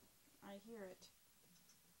 I hear it.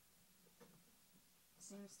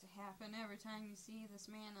 Seems to happen every time you see this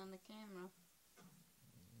man on the camera.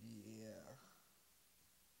 Yeah.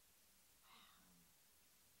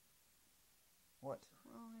 What?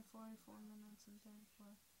 We're only 44 minutes and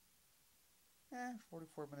 34.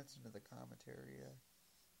 44 minutes into the commentary, yeah.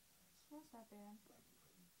 That's not bad.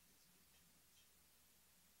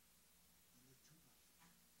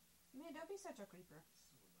 Man, don't be such a creeper.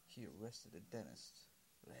 He arrested a dentist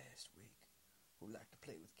last week who liked to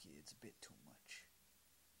play with kids a bit too much.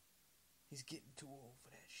 He's getting too old for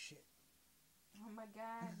that shit. Oh my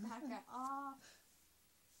god, knock it off.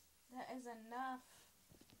 That is enough.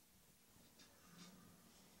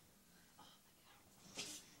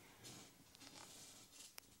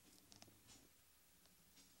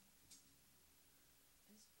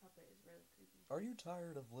 Are you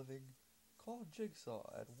tired of living? Call Jigsaw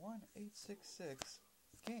at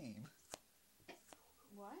 1-866-GAME.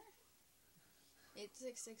 What?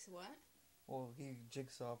 866 what? Well,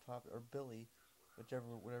 Jigsaw popped, or Billy, whatever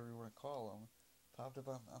you want to call him, popped up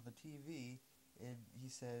on the TV, and he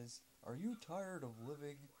says, "Are you tired of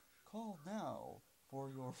living? Call now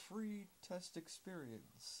for your free test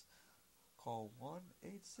experience. Call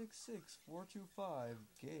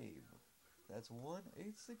 1-866-425-GAME. That's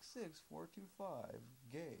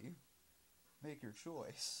 1-866-425-GAME. Make your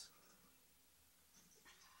choice."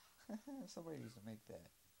 Somebody needs to make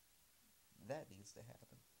that. That needs to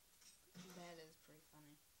happen. That is pretty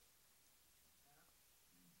funny.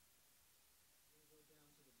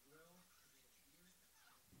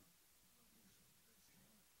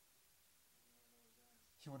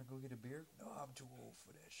 You want to go get a beer? No, I'm too old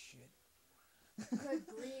for that shit. Good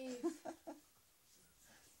grief.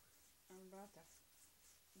 I'm about to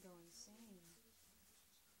go insane.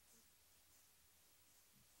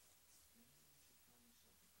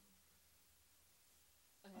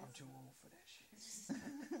 I'm too old for that shit.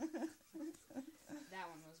 That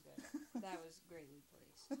one was good. That was greatly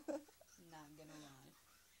placed. Not gonna lie.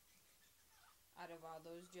 Out of all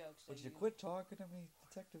those jokes that Would you quit talking to me,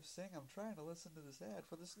 Detective Singh? I'm trying to listen to this ad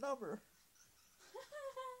for this number.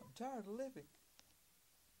 I'm tired of living.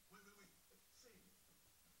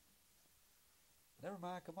 Never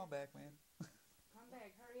mind, come on back, man. Come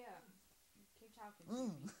back, hurry up. Keep talking to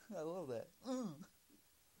me. I love that.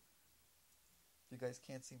 You guys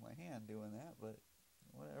can't see my hand doing that, but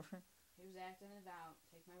whatever. He was acting it out.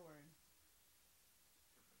 Take my word.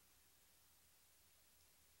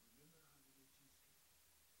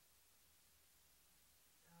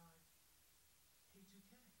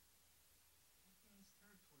 K2K. That guy's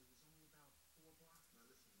territory was only about 4 blocks. Now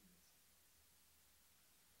listen to this.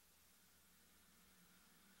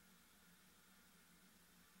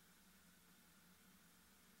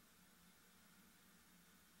 You gotta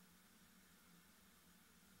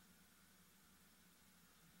check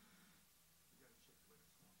the records on all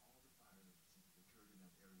the fire emergencies that occurred in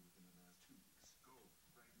that area within the last 2 weeks. Go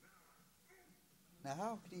right now. Now,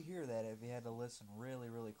 how could he hear that if he had to listen really,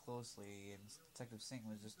 really closely and Detective Singh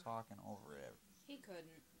was just talking over it? He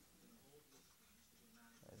couldn't.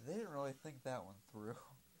 They didn't really think that one through.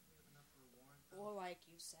 Well, like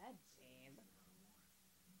you said, babe.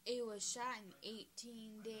 It was shot in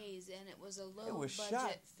 18 days, and it was a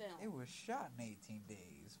low-budget film. It was shot in 18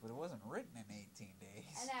 days, but it wasn't written in 18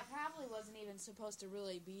 days. And that probably wasn't even supposed to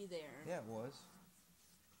really be there. Yeah, it was.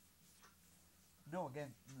 No,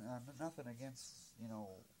 again, nothing against,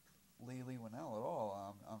 Lee Winnell at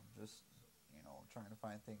all. I'm just, trying to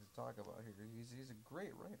find things to talk about here. He's a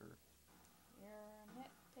great writer. You're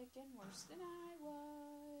nitpicking worse than I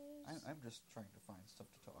was. I'm just trying to find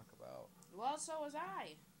stuff to talk about. Well, so was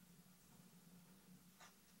I.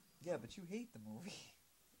 Yeah, but you hate the movie.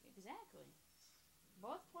 Exactly.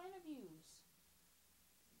 Both point of views.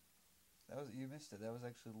 You missed it. That was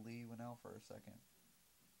actually Lee Winnell for a second.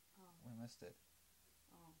 Oh. We missed it.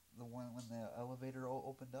 Oh. The one when the elevator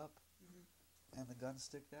opened up Mm-hmm. and the gun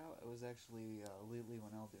sticked out. It was actually Lee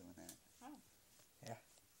Winnell doing that. Oh. Yeah.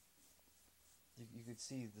 You could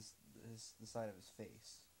see the side of his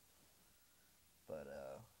face. But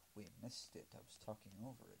we missed it. I was talking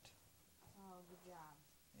over it. Oh, good job.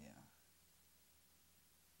 Yeah.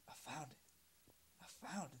 I found it. I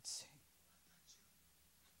found it, Sing.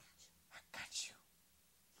 I got you.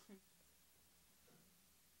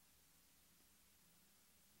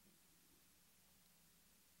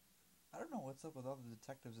 I don't know what's up with all the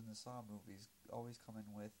detectives in the Saw movies always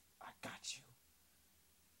coming with, "I got you."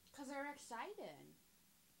 Because they're excited.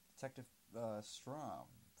 Detective Strom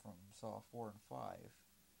from Saw 4 and 5.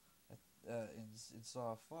 In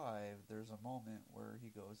Saw 5, there's a moment where he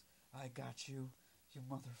goes, "I got you, you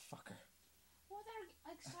motherfucker." Well, they're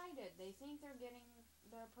excited. They think they're getting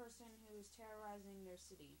the person who's terrorizing their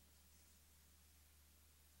city.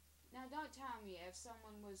 Now, don't tell me if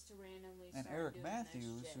someone was to randomly And start Eric doing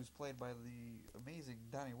Matthews, this shit. who's played by the amazing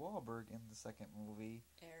Donnie Wahlberg in the second movie.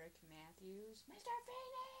 Eric Matthews. Mr.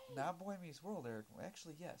 Feeney! Not Boy Meets World, Eric.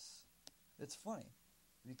 Actually, yes. It's funny,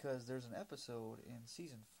 because there's an episode in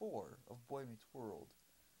Season 4 of Boy Meets World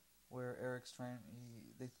where Eric's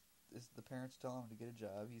the parents tell him to get a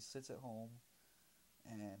job. He sits at home,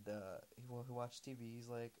 and he watches TV. He's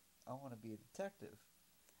like, "I want to be a detective."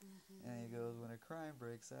 Mm-hmm. And he goes, "When a crime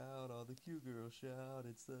breaks out, all the cute girls shout,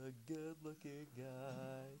 'It's the good-looking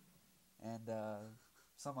guy.'" And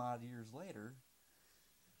some odd years later,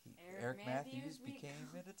 Eric Matthews became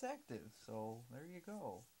a detective. So there you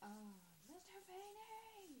go. Oh, Mr.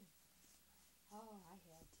 Feeney! Oh, I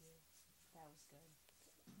had to. That was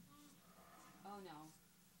no.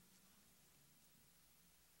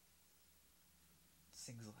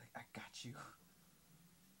 Sings like, I got you.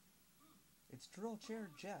 It's Drill Chair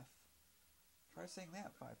Jeff. Try saying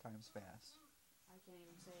that 5 times fast. I can't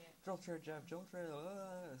even say it. Drill Chair Jeff, Drill Chair...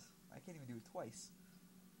 I can't even do it twice.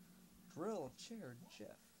 Drill Chair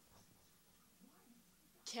Jeff.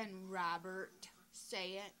 Can Robert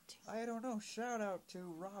say it? I don't know. Shout out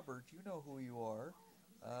to Robert. You know who you are.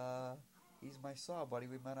 He's my saw buddy.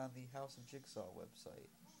 We met on the House of Jigsaw website.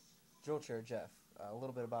 Drill Chair Jeff. A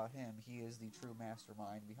little bit about him. He is the true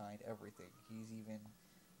mastermind behind everything. He's even...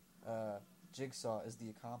 Jigsaw is the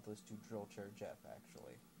accomplice to Drill Chair Jeff,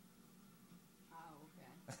 actually. Oh,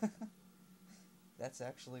 okay. That's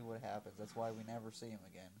actually what happens. That's why we never see him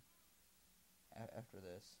again after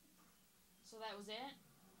this. So that was it?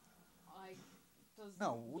 Like, does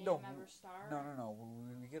No, the no, game ever start? No.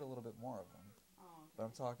 We get a little bit more of them. Oh, okay. But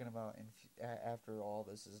I'm talking about after all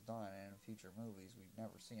this is done and in future movies, we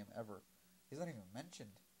never see him ever. He's not even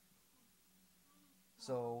mentioned.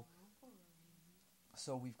 So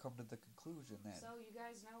we've come to the conclusion that... So you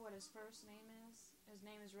guys know what his first name is? His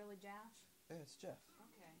name is really Josh? Yeah, it's Jeff.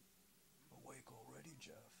 Okay. Awake already,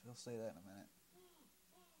 Jeff. He'll say that in a minute.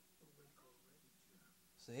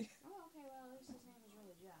 See? Oh, okay, well, at least his name is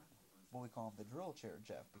really Jeff. Well, we call him the Drill Chair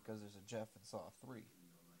Jeff because there's a Jeff in Saw 3.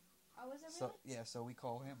 Oh, is it So really? yeah, so we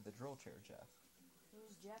call him the Drill Chair Jeff.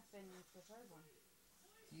 Who's Jeff in the third one?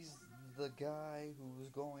 He's the guy who was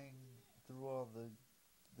going through all the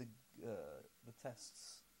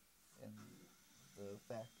tests and the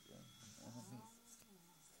fact and the meat.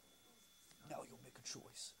 Now you'll make a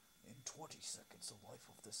choice. In 20 seconds, the life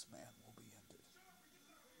of this man will be ended.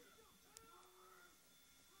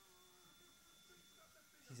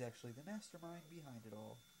 He's actually the mastermind behind it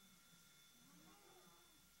all.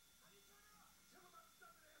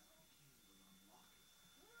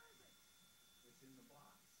 It's in the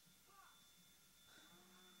box.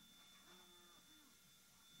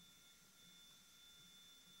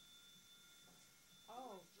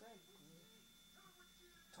 Oh, good.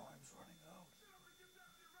 Time's running out.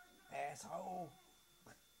 Asshole!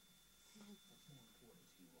 What's more important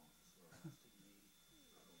to you, officer, arresting me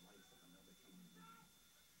or the life of another human being?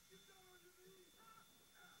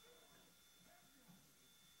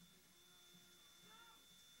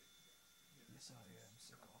 Yes, I am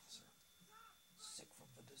sick, officer. Sick from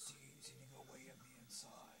the disease eating away at me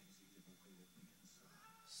inside.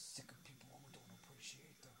 Sick of people who don't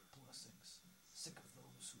appreciate their blessings. Sick of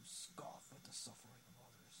those who scoff at the suffering of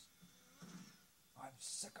others. I'm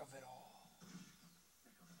sick of it all.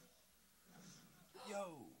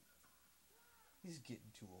 Yo! He's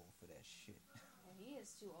getting too old for that shit. Yeah, he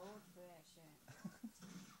is too old for that shit.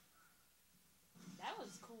 That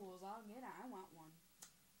was cool as all get out. I want one.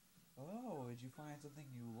 Oh, did you find something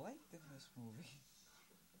you liked in this movie?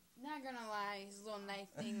 Not gonna lie, his little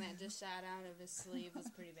knife thing that just shot out of his sleeve was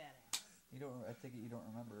pretty badass. I take it you don't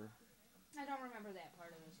remember. I don't remember that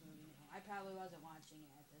part of this movie. No. I probably wasn't watching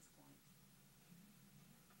it at this point.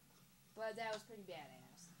 But that was pretty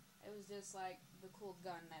badass. It was just like the cool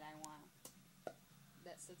gun that I want.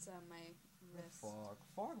 That sits on my wrist. Fog.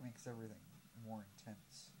 Fog makes everything more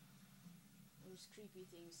intense. Those creepy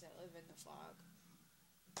things that live in the fog.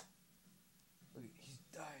 Look, he's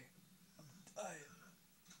dying. I'm dying.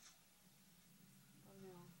 Oh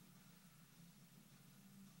no.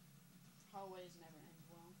 Hallways never end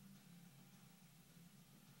well.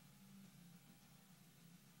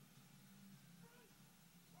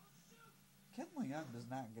 Ken Leung does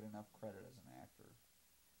not get enough credit as an actor.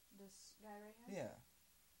 This guy right here? Yeah.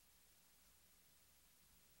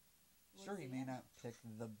 What Sure, is he he may in? not pick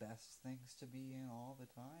the best things to be in all the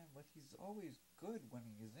time, but he's always good when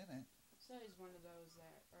he's in it. So he's one of those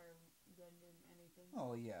that are good in anything.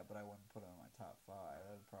 Oh, yeah, but I wouldn't put him in my top 5.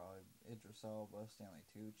 I'd probably Idris Elba, Stanley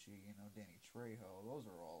Tucci, Danny Trejo. Those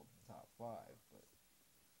are all in the top 5, but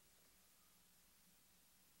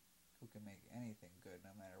who can make anything good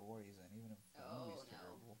no matter what he's in, even if the movie's no.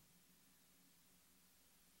 terrible.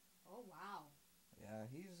 Oh wow. Yeah,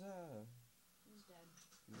 he's He's dead.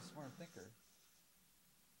 a smart thinker.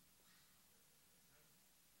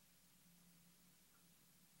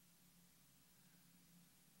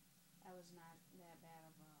 That was not that bad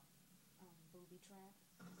of a booby trap.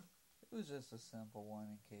 It was just a simple one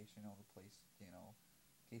in case, the place, in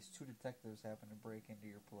case 2 detectives happen to break into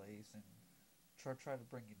your place and try to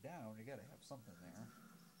bring you down, you gotta have something there.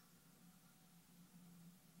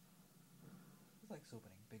 He likes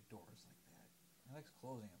opening big doors like that. He likes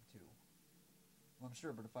closing them too. Well, I'm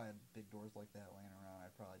sure, but if I had big doors like that laying around,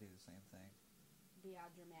 I'd probably do the same thing. Be all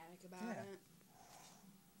dramatic about Yeah. it.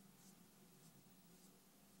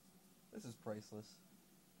 This is priceless.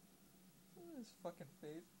 Look at his fucking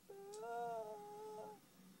face.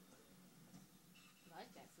 I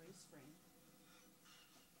like that freeze frame.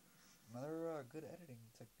 Another good editing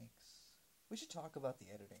techniques. We should talk about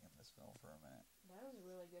the editing in this film for a minute. That was a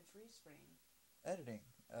really good freeze frame. Editing.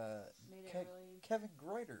 Made it really... Kevin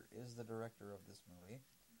Greuter is the director of this movie.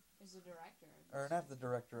 Is the director. Or not the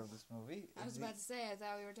director of this movie. I was about to say, I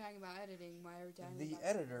thought we were talking about editing. Why are we talking the about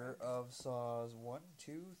editor of Saws 1,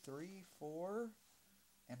 2, 3, 4,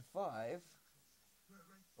 and 5.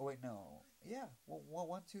 Oh, wait, no. Yeah,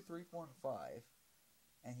 1, 2, 3, 4, and 5.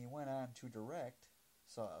 And he went on to direct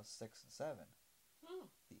Saws 6 and 7. Hmm.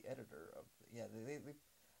 The editor of... they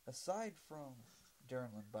aside from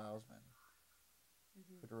Darren Lynn Bousman,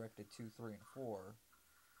 who directed 2, 3, and 4,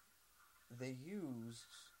 they used,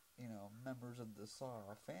 members of the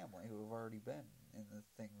Saw family who have already been in the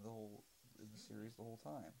series the whole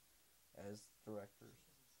time as directors.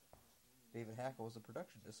 David Hackle was a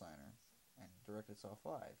production designer and directed Saw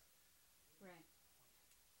 5. Right.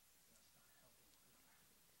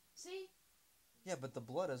 See? Yeah, but the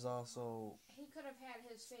blood is also... He could have had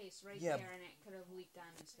his face right there and it could have leaked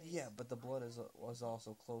on his face. Yeah, but the blood was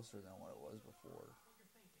also closer than what it was before.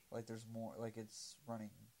 Like, there's more... Like, it's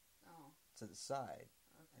running to the side.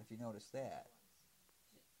 Okay. If you notice that.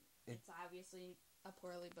 It's obviously a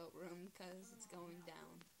poorly built room because it's going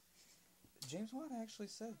down. James Wan actually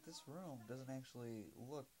said this room doesn't actually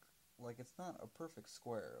look... Like, it's not a perfect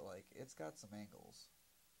square. Like, it's got some angles.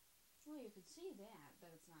 Well, you could see that, but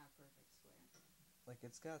it's not a perfect square. Like,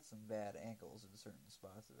 it's got some bad angles in certain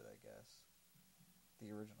spots of it, I guess. The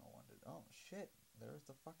original one did. Oh, shit. There's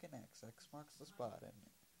the fucking X. X marks the spot, isn't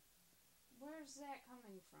it? Where's that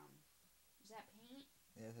coming from? Is that paint?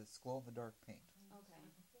 Yeah, it's glow-in-the-dark paint. Okay.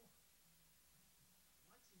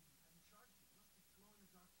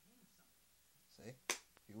 See?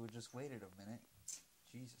 If you would just waited a minute.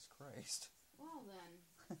 Jesus Christ. Well, then.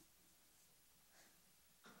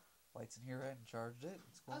 Lights in here, I hadn't charged it.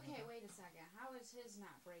 It's Okay, wait a second. How is his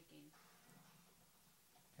not breaking?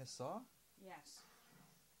 His saw? Yes.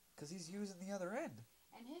 Because he's using the other end.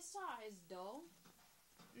 And his saw is dull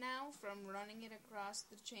now from running it across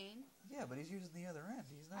the chain. Yeah, but he's using the other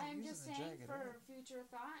end. He's not I'm using just the saying, jagged for end. future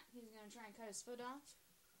thought, he's going to try and cut his foot off.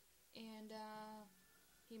 And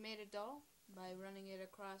he made it dull by running it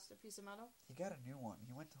across a piece of metal. He got a new one.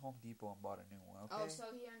 He went to Home Depot and bought a new one, okay? Oh,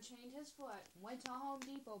 so he unchained his foot, went to Home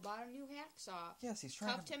Depot, bought a new hacksaw. Yes, he's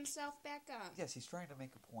trying cuffed himself back up. Yes, he's trying to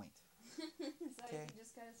make a point. So he can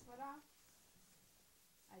just cut his foot off?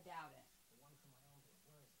 I doubt it.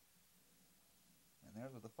 And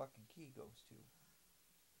there's where the fucking key goes to.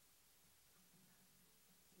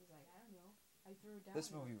 He's like, I don't know. I threw it down.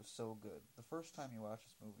 This movie was so good. The first time you watch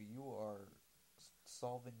this movie, you are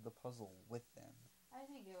solving the puzzle with them. I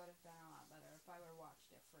think it would have been a lot better if I would have watched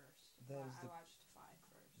it first. That Well, is I watched 5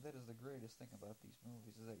 first. That is the greatest thing about these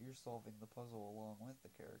movies, is that you're solving the puzzle along with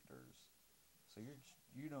the characters. So you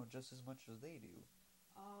know just as much as they do.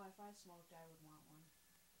 Oh, if I smoked, I would want one.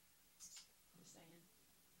 Just saying.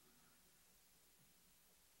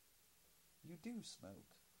 You do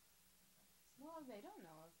smoke. Well, they don't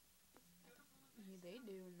know if they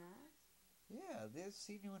do not. Yeah, they've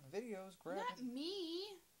seen you in videos grabbing... Not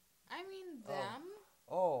me. I mean them.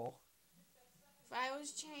 Oh. If I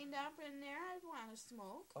was chained up in there, I'd want to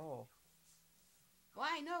smoke. Oh. Well,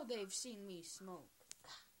 I know they've seen me smoke.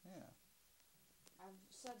 Yeah. I've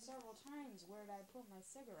said several times, where'd I put my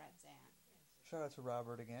cigarettes at? Shout out to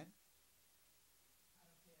Robert again.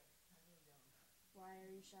 Why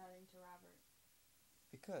are you shouting to Robert?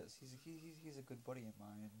 Because he's a good buddy of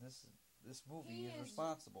mine, and this movie is He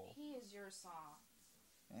responsible. He is your Saw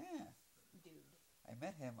Yeah. dude. I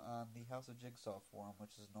met him on the House of Jigsaw forum,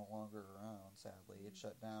 which is no longer around, sadly. It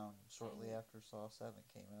shut down shortly after Saw 7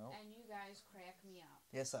 came out. And you guys crack me up.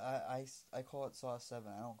 Yes, I call it Saw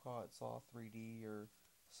 7. I don't call it Saw 3D or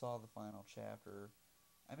Saw the Final Chapter.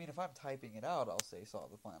 I mean, if I'm typing it out, I'll say Saw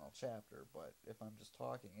the Final Chapter, but if I'm just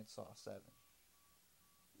talking, it's Saw 7.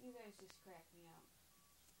 You guys just crack me up.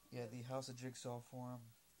 Yeah, the House of Jigsaw forum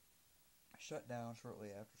shut down shortly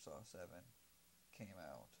after Saw 7 came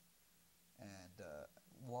out. And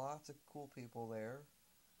lots of cool people there.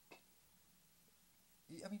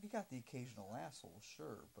 I mean, you got the occasional asshole,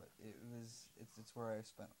 sure, but it's where I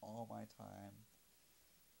spent all my time.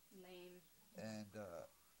 Lame. And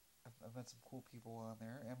I've met some cool people on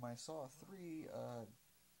there. And my Saw 3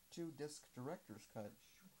 2-disc director's cut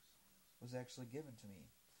was actually given to me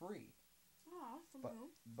free. Aw, from who?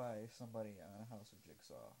 By somebody on House of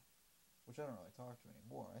Jigsaw, which I don't really talk to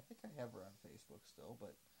anymore. I think I have her on Facebook still,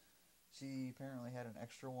 but she apparently had an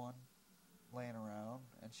extra one laying around,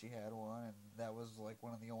 and she had one, and that was like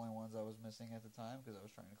one of the only ones I was missing at the time because I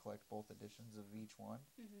was trying to collect both editions of each one.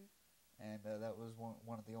 Mm-hmm. And that was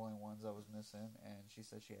one of the only ones I was missing, and she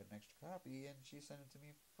said she had an extra copy, and she sent it to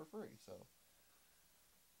me for free, so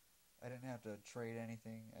I didn't have to trade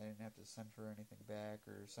anything, I didn't have to send her anything back,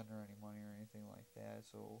 or send her any money or anything like that,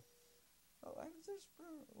 so there's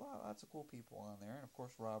lots of cool people on there, and of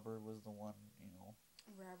course Robert was the one,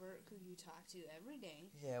 Robert, who you talk to every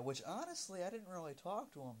day. Yeah, which honestly, I didn't really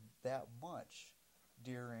talk to him that much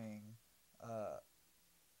during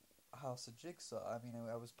House of Jigsaw. I mean,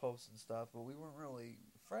 I was posting stuff, but we weren't really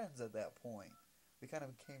friends at that point. We kind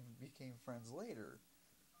of became friends later.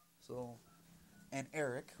 So, and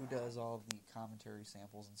Eric, who does all of the commentary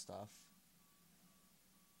samples and stuff,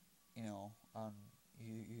 on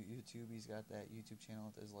YouTube, he's got that YouTube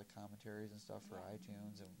channel that does like commentaries and stuff for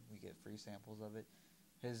iTunes, and we get free samples of it.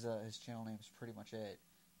 His channel name's pretty much it,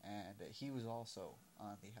 and he was also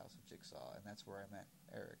on the House of Jigsaw, and that's where I met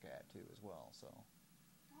Eric at too as well. So,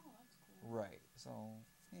 Oh, that's cool. right. So,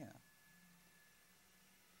 yeah,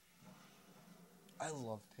 I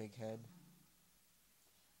love Pighead.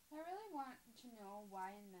 I really want to know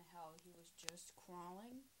why in the hell he was just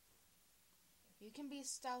crawling. You can be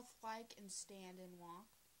stealth-like and stand and walk.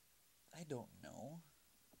 I don't know,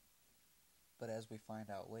 but as we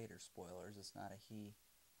find out later, spoilers, it's not a he.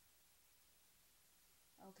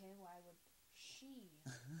 Okay, why would she?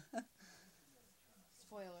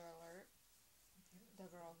 Spoiler alert. The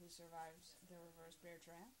girl who survives the reverse bear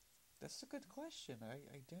trap. That's a good question. I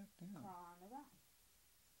don't know. Crawl on the ground.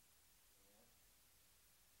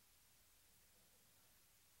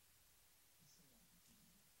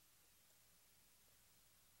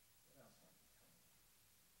 What else want to tell me?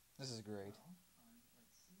 This is great. Well, let's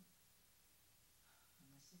see.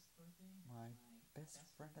 On my 6th birthday, My best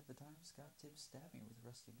friend at the time, Scott Tibbs, stabbed me with a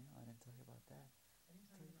rusty nail. I didn't tell you about that. I didn't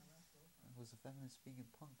tell you my last girlfriend. It was a feminist vegan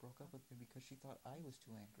punk broke up with me because she thought I was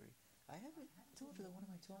too angry. I haven't told you that one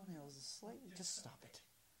of my toenails is slightly... Just stop it.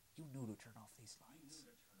 You knew to turn off these You lights.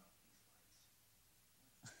 knew to turn off these lights.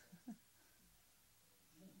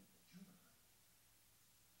 Dealing with the juvenile.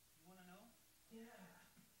 You want to know? Yeah.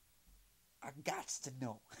 I gots to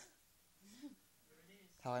know. Here it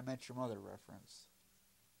is. How I Met Your Mother reference.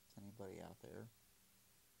 To anybody out there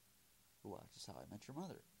who watches How I Met Your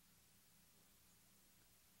Mother.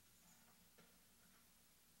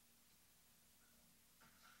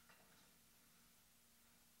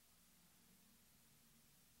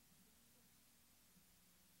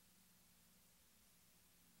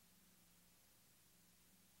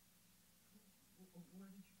 Where did you get this? It's in the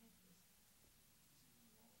wall.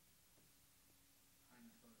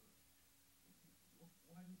 Behind the photo.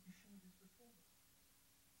 Why didn't you show me this before?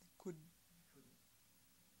 Couldn't. I couldn't.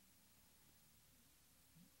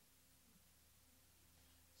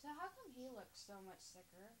 So how come he looks so much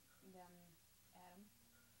sicker than Adam?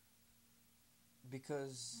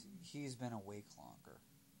 Because he's been awake longer.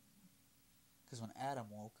 Because when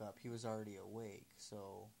Adam woke up, he was already awake,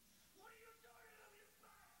 so...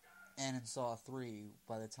 And in Saw 3,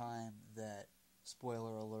 by the time that,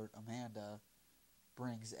 spoiler alert, Amanda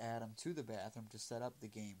brings Adam to the bathroom to set up the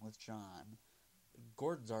game with John,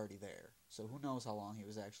 Gordon's already there. So who knows how long he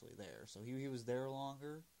was actually there. So he was there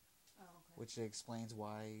longer, Oh, okay. which explains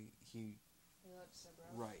why he... He looks so gross.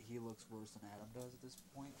 Right, he looks worse than Adam does at this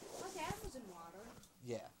point. Plus, Adam was in water.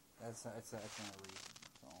 Yeah, that's another reason,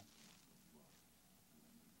 so...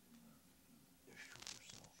 Just shoot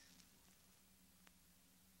yourself.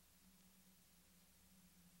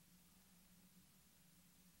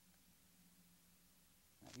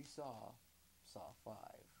 Now, you saw 5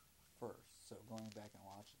 first, so going back and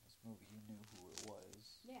watching this movie, you knew who it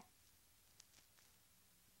was. Yeah.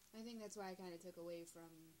 I think that's why I kind of took away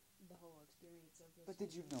from the whole experience of this. But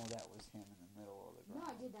did you know that was him in the middle of the No,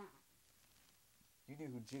 ground? I did not. You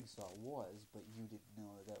knew who Jigsaw was, but you didn't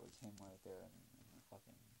know that was him right there in the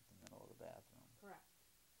fucking the middle of the bathroom. Correct.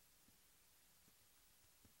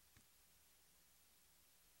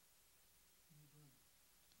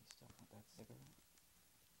 You still want that cigarette?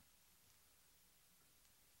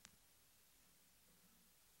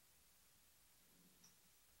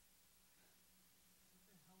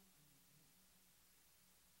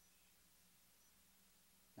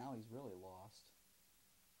 Now he's really lost.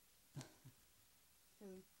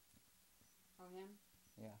 Who? Oh, him?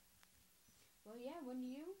 Yeah. Well, yeah, wouldn't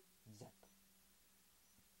you? Zep.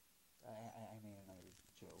 I made another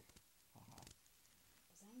joke. Haha.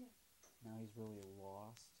 Zanga. Now he's really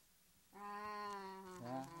lost.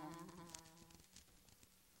 Ah.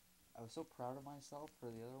 I was so proud of myself for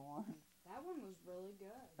the other one. That one was really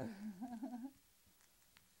good.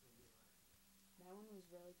 That one was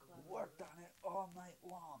really clever. Worked on it all night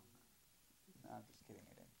long. No, I'm just kidding.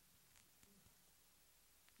 I didn't.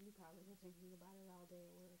 You probably were thinking about it all day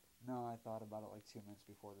at work. No, I thought about it like 2 minutes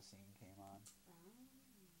before the scene came on.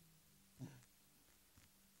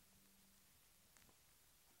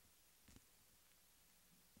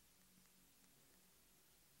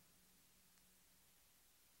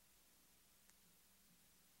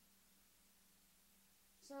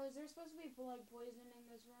 So is there supposed to be like poison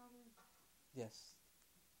in this room? Yes,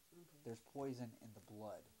 Okay. there's poison in the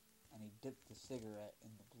blood, and he dipped the cigarette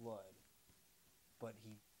in the blood, but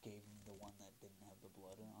he gave him the one that didn't have the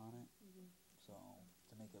blood on it. Mm-hmm. So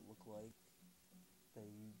to make it look like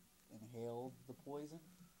they inhaled the poison.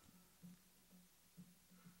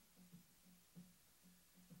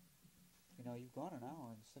 You know, you've gone an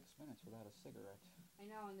hour and 6 minutes without a cigarette. I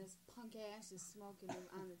know, and this punk ass is smoking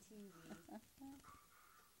them on the TV.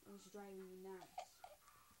 And it's driving me nuts.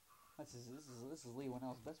 This is Lee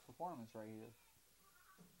Winnell's best performance right here.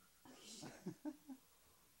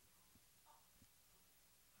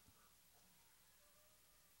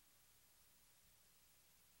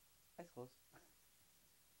 Eyes closed.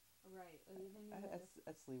 Right. Then you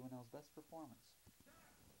That's Lee Winnell's best performance.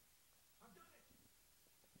 I've done it!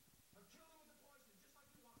 I've killed him with the poison, just like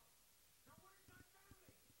you want. Now where's my family?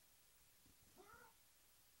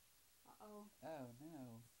 Uh-oh. Oh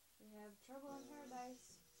no. We have trouble in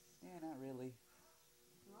paradise. Yeah, not really.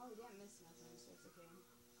 Well, we didn't miss nothing, so it's okay.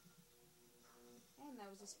 And that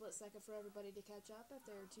was a split second for everybody to catch up if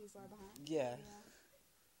they were too far behind. Yeah.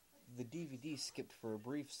 The DVD skipped for a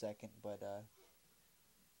brief second, but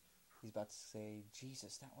he's about to say,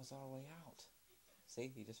 Jesus, that was all the way out.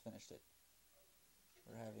 See, he just finished it.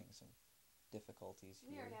 We're having some difficulties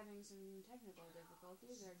We here. are having some technical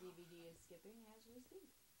difficulties. Our DVD is skipping as we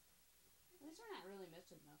speak. At least we're not really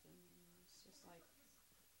missing nothing. It's just like...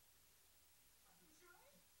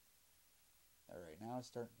 Alright, now it's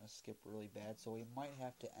starting to skip really bad, so we might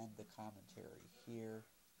have to end the commentary here.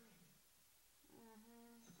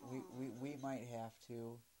 We might have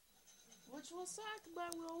to. Which will suck,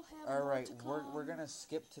 but we'll have Alright, more to come. we're gonna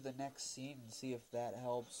skip to the next scene and see if that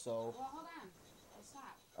helps, so... Well, hold on. Let's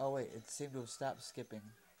stop. Oh wait, it seemed to have stopped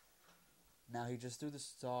skipping. Now he just threw the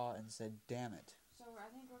saw and said, damn it. So I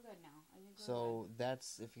think we're good now. So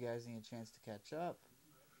that's, if you guys need a chance to catch up,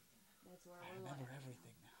 That's where I we're remember at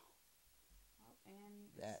everything now. Oh, and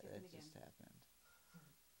That skipping again. just happened.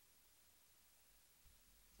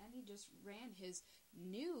 And he just ran his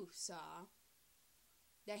new saw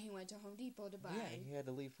that he went to Home Depot to buy. Yeah, he had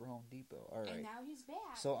to leave for Home Depot. Alright. And now he's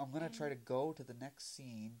back. So I'm going to try to go to the next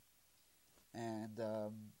scene, and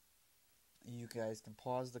you guys can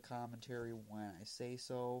pause the commentary when I say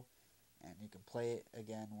so, and you can play it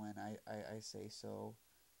again when I say so.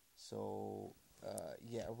 So,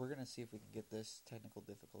 yeah, we're going to see if we can get this technical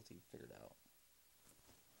difficulty figured out.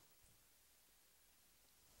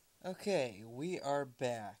 Okay, we are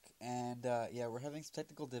back, and yeah, we're having some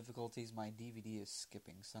technical difficulties. My DVD is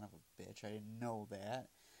skipping, son of a bitch. I didn't know that.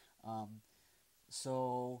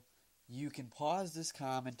 So you can pause this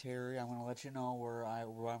commentary. I'm going to let you know where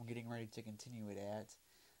I'm getting ready to continue it at.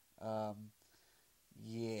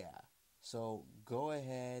 Yeah, so go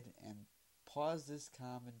ahead and pause this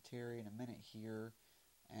commentary in a minute here,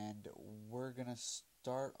 and we're going to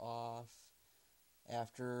start off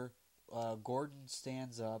after Gordon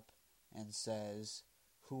stands up and says,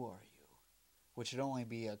 "Who are you?" Which should only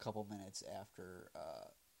be a couple minutes after,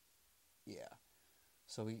 yeah.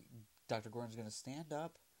 So Dr. Gordon's going to stand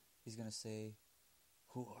up. He's going to say,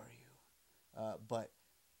 "Who are you?" But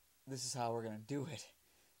this is how we're going to do it.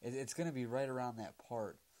 It's going to be right around that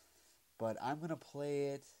part. But I'm going to play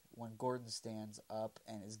it when Gordon stands up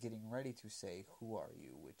and is getting ready to say, "Who are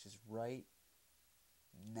you?" Which is right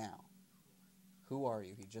now. Who are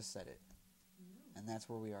you? He just said it. And that's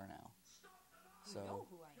where we are now. You So, know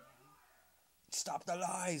who I am. stop the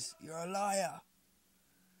lies! You're a liar!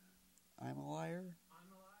 I'm a liar?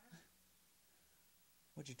 I'm a liar?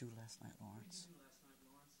 What'd you do last night, What Lawrence? did you do last night,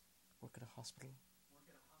 Lawrence? Work at a hospital? Work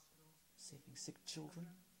at a hospital? Saving sick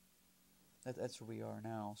children? That's where we are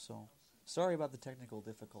now, so... Sorry about the technical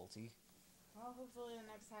difficulty. Well, hopefully the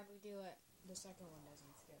next time we do it, the second one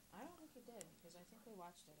doesn't skip. I don't think it did, because I think we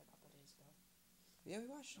watched it a couple days ago. Yeah, we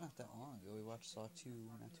watched it not that long ago. We watched Saw 2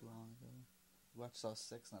 not too long ago. We watched Saw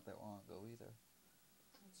 6 not that long ago either.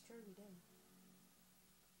 It's true, we did.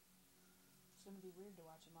 It's going to be weird to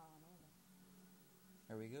watch them all in order.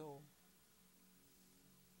 There we go.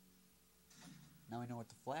 Now we know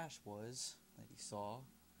what the Flash was that he saw.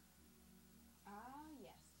 Ah,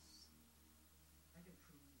 yes. I can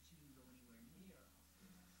prove that you didn't go anywhere near a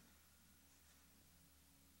hospital last night.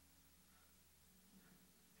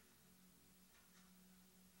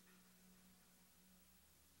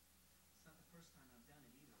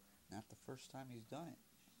 first time he's done it.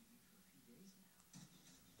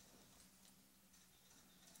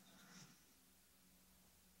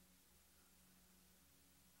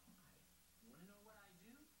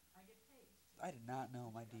 I did not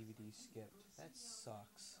know my DVD skipped. That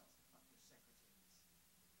sucks.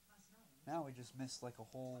 Now we just missed like a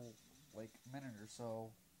whole minute or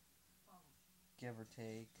so, give or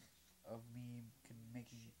take, of me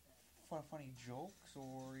making funny jokes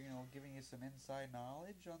or giving you some inside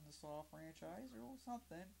knowledge on the Saw franchise or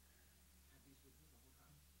something.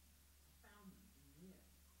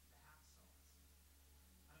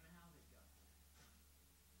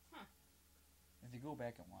 If you go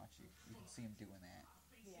back and watch it, you can see him doing that.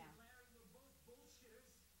 Yeah.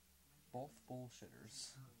 Both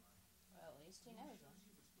bullshitters. Well, at least he knows them.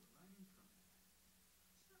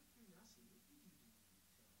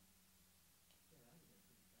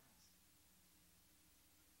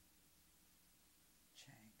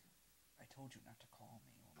 Chang, I told you not to call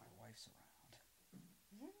me when my wife's around.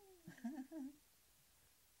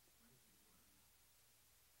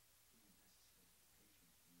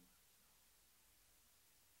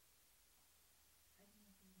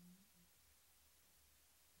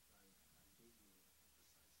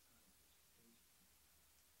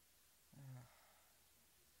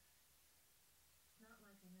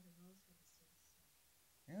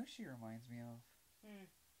 You know who she reminds me of?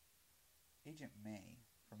 Agent May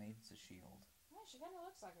from Agents of S.H.I.E.L.D. Yeah, she kind of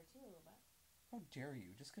looks like her too a little bit. How dare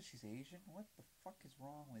you? Just because she's Asian? What the fuck is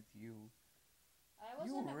wrong with you?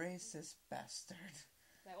 You racist bastard.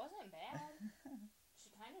 That wasn't bad.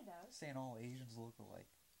 She kind of does. Saying all Asians look alike.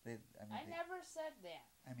 I never said that.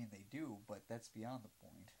 I mean, they do, but that's beyond the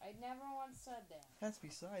point. I never once said that. That's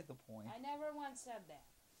beside the point. I never once said that.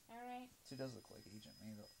 Alright? She does look like Agent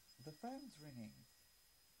May, though. The phone's ringing.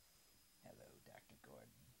 Hello, Dr.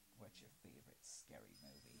 Gordon. What's your favorite scary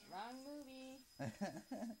movie? Wrong movie. That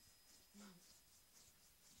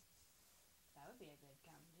would be a good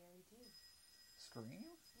commentary, too. Scream?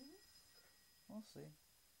 Mm-hmm. We'll see.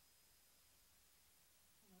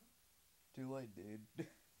 Hello? Too late, dude.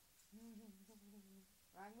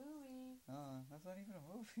 Wrong movie. That's not even a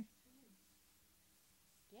movie.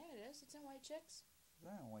 Yeah, it is. It's in White Chicks. It's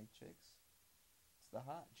not White Chicks. It's the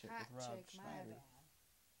Hot Chick with Rob Schneider. My bad.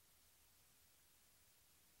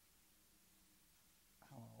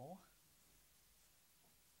 Hello?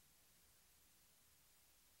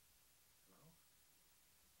 Hello?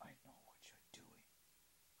 I know what you're doing.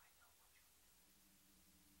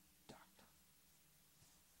 Doctor.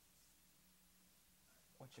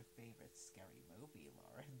 What's your favorite scary movie,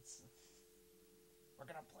 Lawrence? We're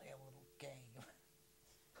gonna play a little game.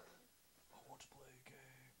 I want to play a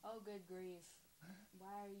game. Oh, good grief.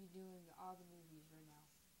 Why are you doing all the movies right now?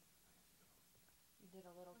 You did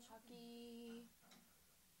a little Chucky.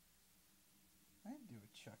 I didn't do a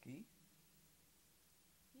Chucky.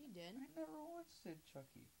 You did. I never once did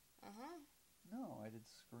Chucky. Uh-huh. No, I did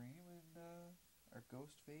Scream and, or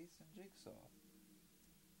Ghostface and Jigsaw.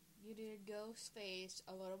 You did Ghostface,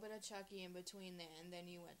 a little bit of Chucky in between that, and then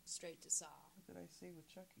you went straight to Saw. What did I say with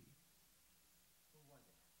Chucky? Who was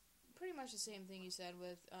it? Pretty much the same thing you said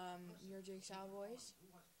with, your Jigsaw voice. Who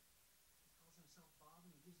was it? He calls himself Bob and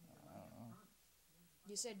he gives me the I don't know.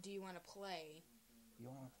 You said, do you want to play? You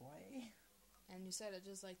want to play? And you said it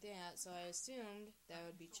just like that, so I assumed that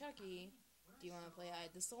would be Chucky. Do you want to play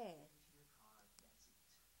Hide the Soul?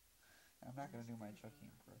 I'm not going to do my Chucky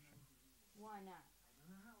impression. Why not?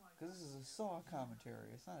 Because this is a Saw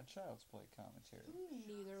commentary. It's not a Child's Play commentary.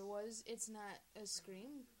 Neither was. It's not a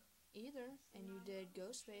Scream either. And you did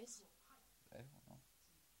Ghostface. I don't know.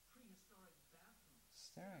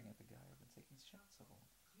 Staring at the guy I've been taking shots of him.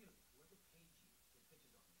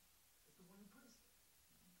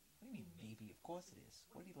 What do you mean, maybe? Of course it is.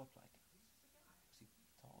 What did he look like? Was he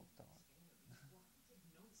tall, dark?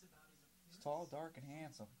 He's tall, dark, and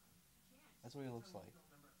handsome. That's what he looks like.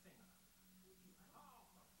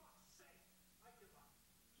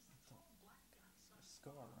 A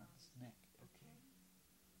scar on his neck, okay.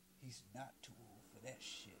 He's not too old for that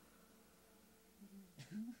shit.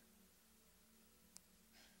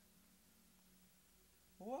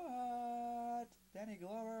 What? Danny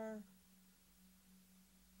Glover?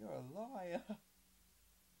 You're a liar. The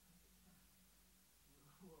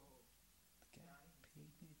guy who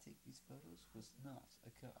paid me to take these photos was not a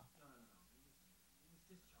cop.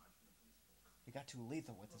 He got too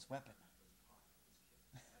lethal with his weapon.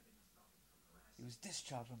 He was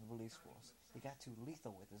discharged from the police force. He got too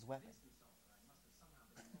lethal with his weapon.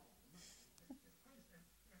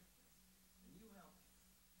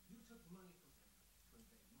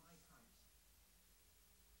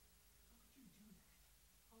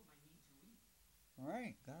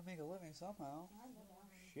 right. Gotta make a living somehow.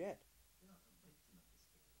 Shit.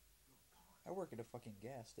 I work at a fucking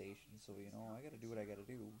gas station, so, you know, I gotta do what I gotta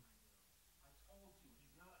do. I told you,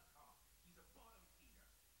 he's not a cop. He's a bottom feeder,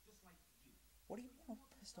 just like you. What are you more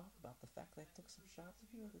pissed off about? The fact that I took some shots of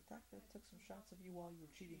you, or the fact that I took some shots of you while you were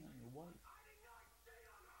cheating on your wife? I did not cheat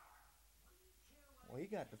on her! Well, he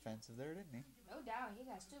got defensive there, didn't he? No doubt, he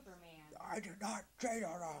got Superman. I did not cheat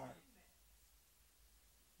on her!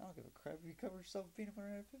 I don't give a crap if you cover yourself with peanut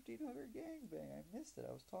butter and a 1500 gangbang. I missed it.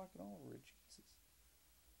 I was talking over it. Jesus.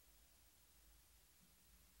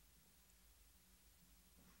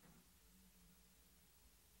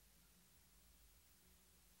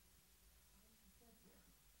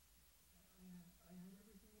 I had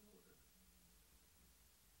everything in order.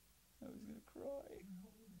 I was gonna cry.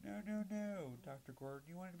 No, Dr. Gordon.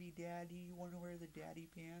 You want to be daddy? You want to wear the daddy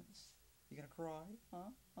pants? You gonna cry? Huh?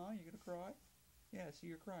 You gonna cry? Yeah, see,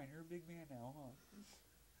 you're crying. You're a big man now, huh?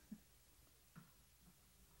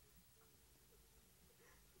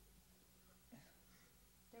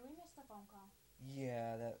 Did we miss the phone call?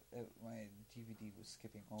 Yeah, my DVD was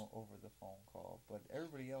skipping all over the phone call, but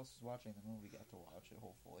everybody else who's watching the movie got to watch it,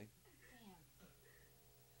 hopefully. Damn.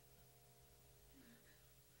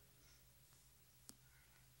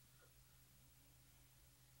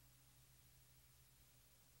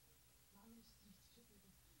 Mommy's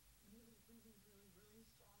really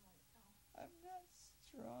strong right now. I'm not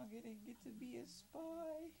strong. I didn't get to be a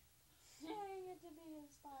spy. Yeah, you get to be a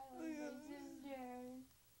spy like my sister.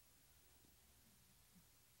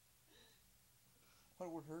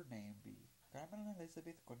 What would her name be? Carmen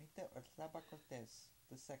Elizabeth Conita Orzaba Cortez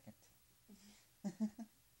the second.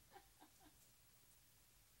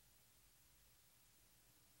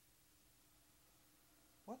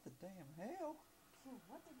 What the damn hell?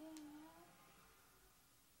 What the damn hell?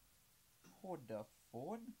 Hold the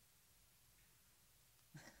phone.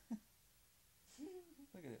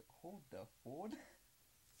 Look at it. Hold the phone. Hold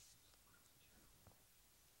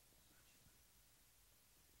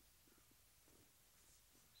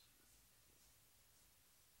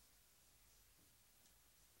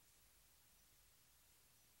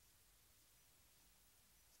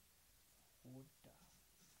the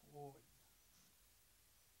phone.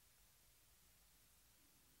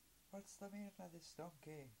 What's the meaning of this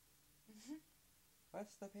donkey?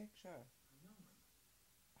 What's the picture?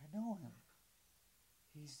 I know him.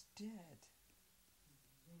 He's dead.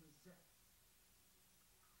 His name is Zed.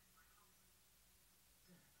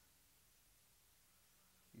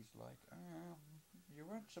 He's like, you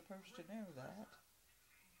weren't supposed to know that.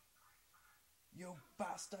 You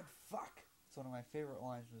bastard fuck! It's one of my favorite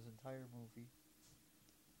lines in this entire movie.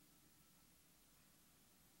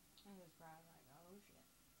 I was probably like, oh shit.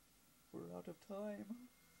 We're out of time.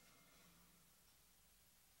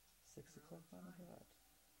 6 o'clock on the dot.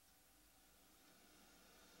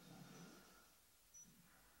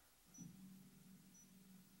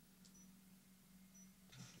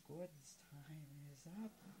 Dr. Gordon's time is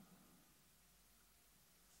up.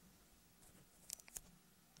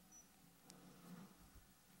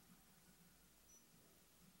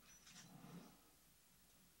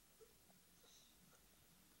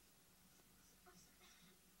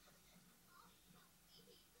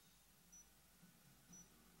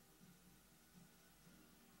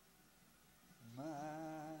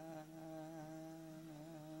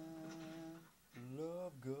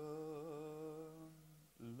 Love gun,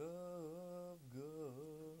 love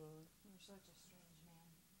gun. You're such a strange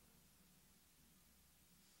man.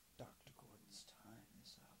 Dr. Gordon's time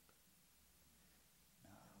is up.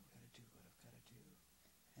 Now I've got to do what I've got to do.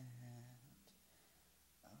 And I'm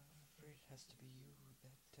afraid it has to be you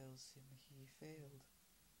that tells him he failed.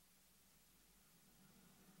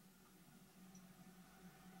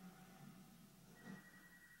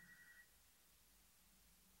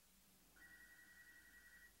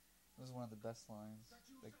 This is one of the best lines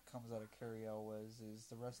that comes out of Cary Elwes is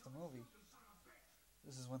the rest of the movie.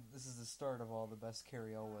 This is the start of all the best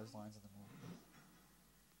Cary Elwes lines in the movie.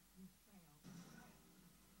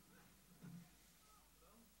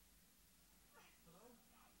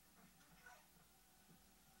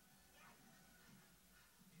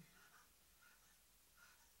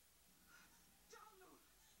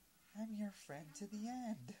 I'm your friend to the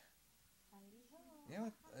end. You know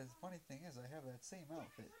what the funny thing is, I have that same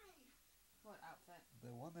outfit. What outfit? The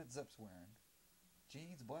one that Zep's wearing.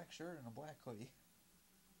 Jeans, black shirt, and a black hoodie.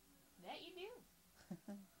 That you do.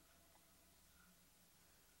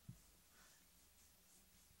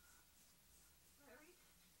 Larry?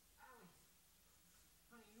 Allie.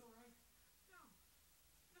 Honey, you alright? No.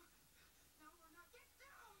 No, we're not. Get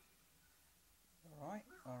down!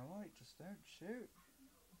 Alright, just don't shoot.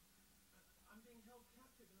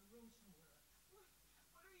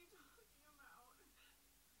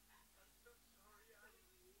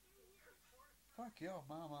 Fuck your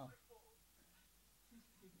mama.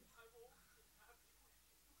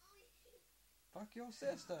 Fuck your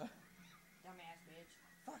sister. Dumbass bitch.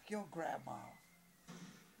 Fuck your grandma.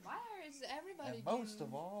 Why is everybody And most getting...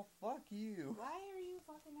 of all, fuck you. Why are you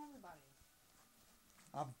fucking everybody?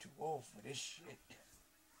 I'm too old for this shit.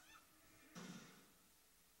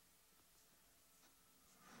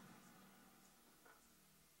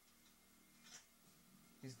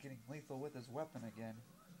 He's getting lethal with his weapon again.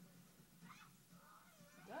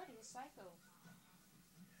 Good, he's psycho.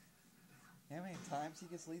 You know how many times he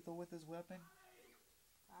gets lethal with his weapon?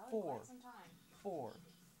 Probably 4. quite some time. 4.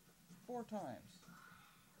 4 times.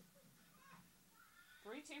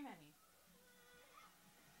 3 too many.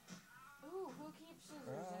 Ooh, who keeps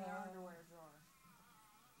scissors in their underwear drawer?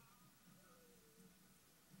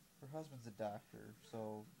 Her husband's a doctor,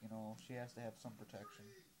 so, you know, she has to have some protection.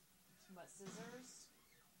 But scissors?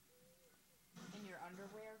 In your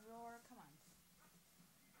underwear drawer? Come on.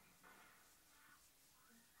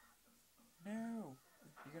 No!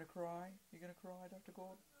 You gonna cry? You gonna cry, Dr.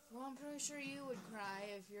 Gold? Well, I'm pretty sure you would cry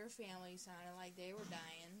if your family sounded like they were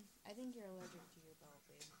dying. I think you're allergic to your belt,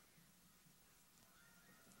 babe.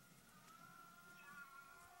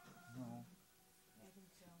 No. I think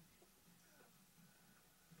so.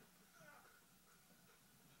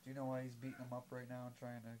 Do you know why he's beating him up right now and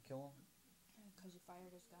trying to kill him? Because you fired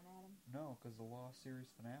his gun at him? No, because the Lost series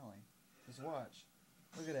finale. Just watch.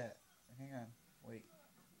 Look at that. Hang on. Wait.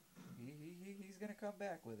 He's gonna come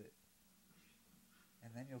back with it.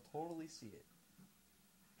 And then you'll totally see it.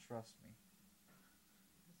 Trust me.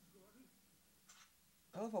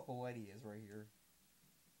 I love how polite he is right here.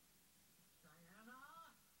 Diana?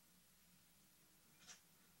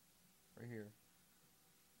 Right here.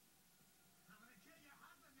 I'm gonna kill your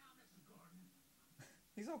husband now, Mrs. Gordon.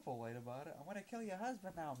 He's all polite about it. I'm gonna kill your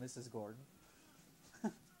husband now, Mrs. Gordon.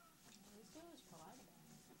 This dude was polite about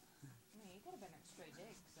it. I mean, he could have been a straight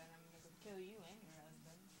dick, because then I'm going to kill you and your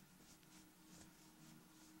husband.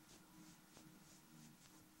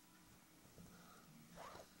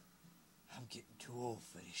 I'm getting too old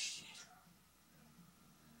for this shit.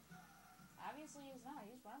 Obviously he's not.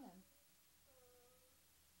 He's running.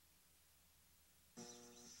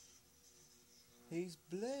 He's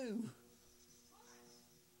blue.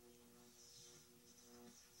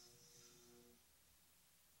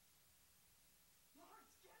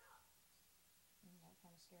 Lawrence, get up! That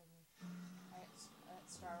kind of scared me. That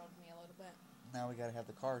startled me a little bit. Now we gotta have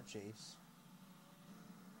the car chase.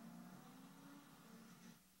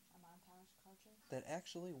 A montage car chase? That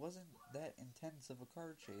actually wasn't that intense of a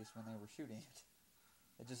car chase when they were shooting it.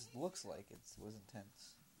 It just looks like it was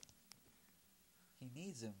intense. He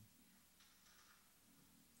needs him.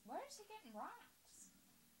 Where is he getting rocks?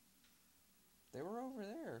 They were over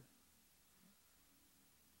there.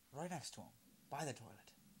 Right next to him. By the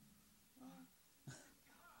toilet.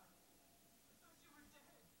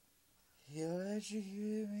 You let you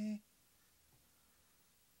hear me?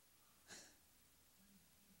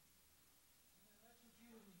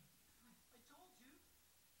 I told you.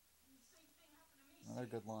 And the same thing happened to me. Another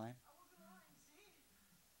good line. I wasn't lying, see?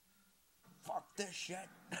 Fuck this shit.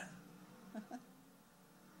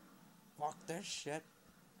 Fuck this shit.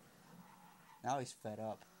 Now he's fed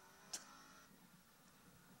up.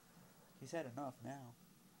 He's had enough now.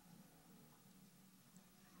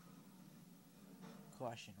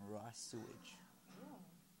 Caution, raw sewage. Ew.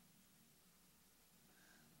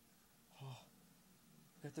 Oh,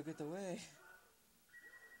 got to get away.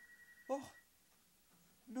 Oh,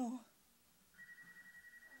 no.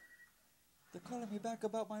 They're calling me back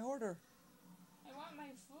about my order. I want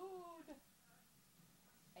my food.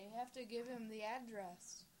 I have to give him the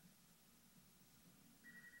address.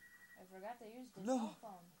 I forgot to use the No. cell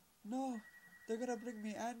phone. No, they're gonna bring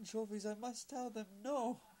me anchovies. I must tell them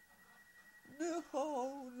no.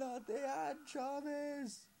 No, not the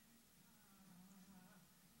anchovies.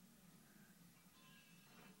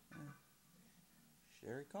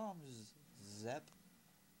 Here he comes, Zep.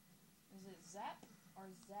 Is it Zep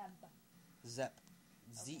or Zeb? Zep.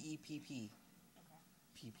 Z-E-P-P. Okay.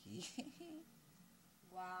 P-P.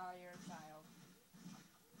 Wow, you're a child.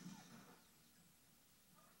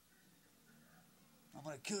 I'm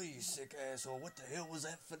gonna kill you, sick asshole. What the hell was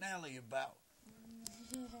that finale about?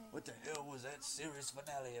 What the hell was that series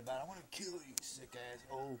finale about? I want to kill you, sick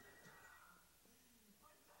asshole.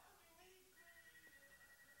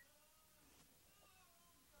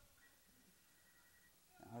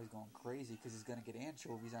 Now he's going crazy because he's gonna get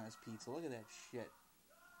anchovies on his pizza. Look at that shit.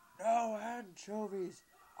 No anchovies!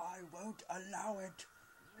 I won't allow it!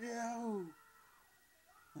 No!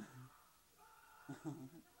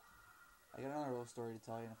 I got another little story to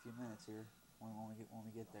tell you in a few minutes here. when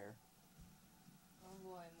we get there. Oh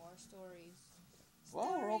boy, more stories. Well,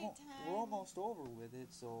 Story we're time. almost over with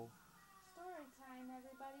it, so Story time,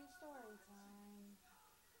 everybody. Story time.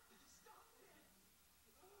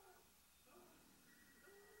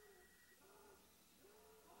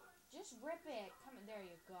 Just rip it. Come on, there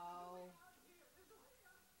you go.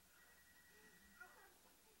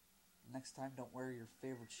 next time don't wear your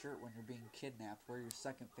favorite shirt when you're being kidnapped. Wear your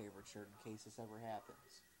second favorite shirt in case this ever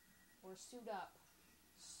happens. Or suit up.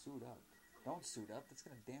 Suit up. Don't suit up. That's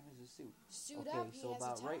gonna damage the suit. Suit okay, up. He so has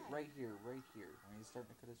about a tie. right here, when he's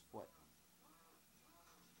starting to cut his foot.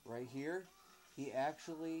 Right here, he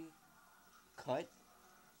actually cut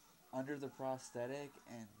under the prosthetic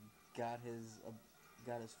and got his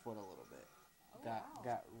foot a little bit. Oh, got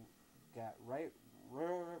wow. got right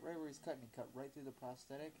where he's cutting. He cut right through the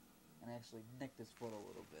prosthetic and actually nicked his foot a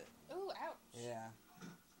little bit. Ooh, ouch. Yeah.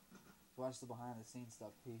 Watch the behind the scenes stuff.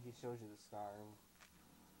 He shows you the scar.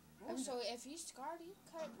 Oh, so if he's scarred, he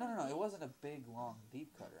cut. No. It wasn't a big, long,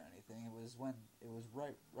 deep cut or anything. It was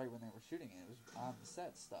right when they were shooting it. It was on the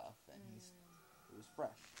set stuff, and it was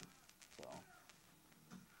fresh. So,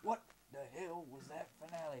 what the hell was that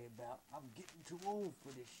finale about? I'm getting too old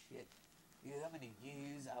for this shit. You know how many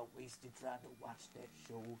years I wasted trying to watch that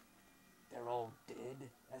show? They're all dead.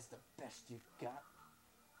 That's the best you got.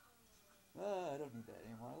 I don't need that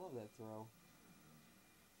anymore. I love that throw.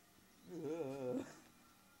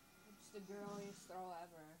 It's the girliest throw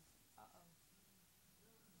ever. Uh-oh.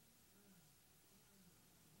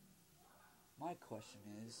 My question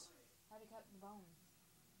is, How'd he cut the bone?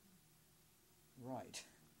 right.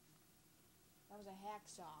 That was a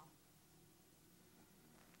hacksaw.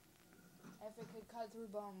 If it could cut through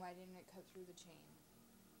bone, why didn't it cut through the chain?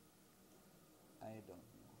 I don't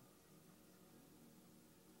know.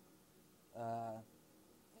 I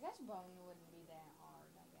guess bone wouldn't be that hard,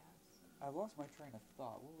 I guess. I lost my train of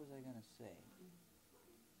thought. What was I gonna say?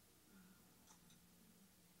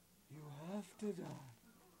 You have to die.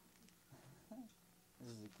 This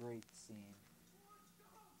is a great scene.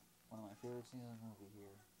 One of my favorite scenes in the movie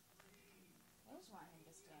here. I just want him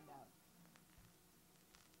to stand up.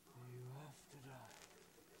 You have to die.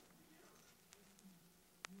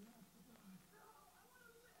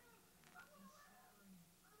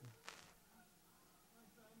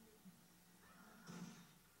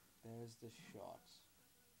 There's the shots.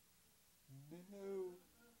 No.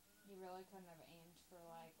 He really couldn't have aimed for,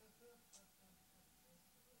 like,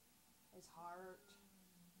 his heart,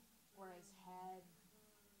 or his head,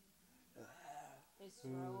 his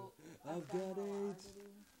throat. I've got it.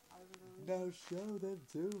 Artery. Now show them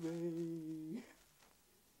to me.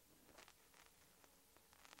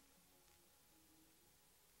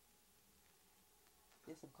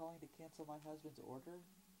 Yes, I'm calling to cancel my husband's order.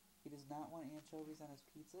 He does not want anchovies on his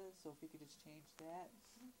pizza, so if we could just change that.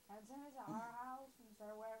 And send it to our house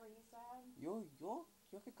instead of wherever he said. You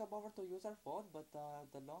can come over to use our phone, but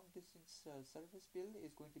the long distance service bill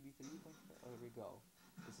is going to be 3. There we go.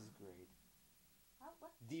 This is great.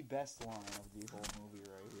 What? The best line of the whole movie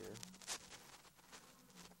right here.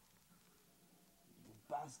 You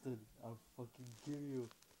bastard! I'll fucking kill you.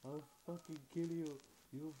 I'll fucking kill you.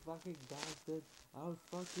 You fucking bastard. I'll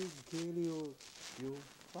fucking kill you. You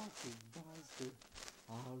fucking bastard.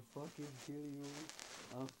 I'll fucking kill you.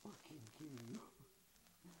 I'll fucking kill you.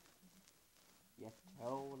 You're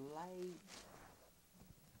too late.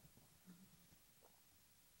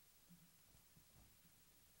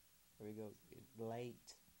 Here we go. You're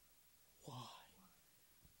late. Why?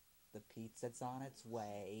 The pizza's on its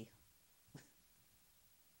way.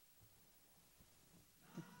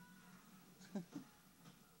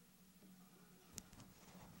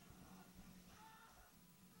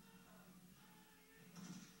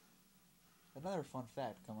 Another fun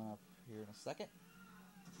fact coming up here in a second.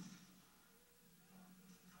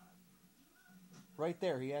 Right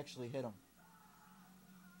there, he actually hit him.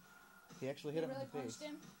 He actually hit him really in the face.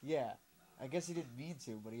 punched him? Yeah. I guess he didn't mean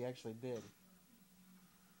to, but he actually did.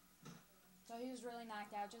 So he was really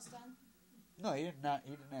knocked out just then? No, he didn't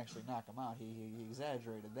actually knock him out. He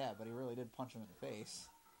exaggerated that, but he really did punch him in the face.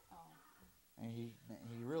 Oh. And he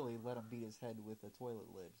really let him beat his head with a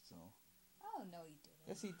toilet lid, so. Oh, no, he didn't.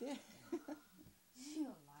 Yes, he did. You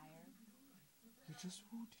liar. You just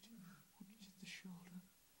wounded the shoulder.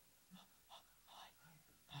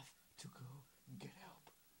 I have to go and get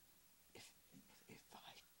help. If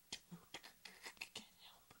I don't get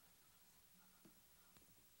help,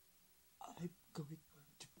 I'm going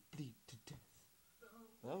to bleed to death.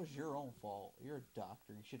 That was your own fault. You're a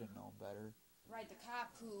doctor. You should have known better. Right, the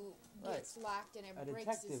cop who Right. gets locked and it A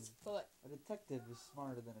breaks his detective. foot. A detective is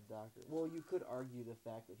smarter than a doctor. Well, you could argue the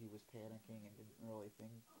fact that he was panicking and didn't really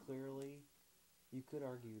think clearly. You could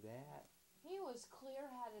argue that. He was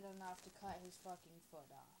clear-headed enough to cut his fucking foot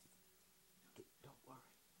off. Don't worry.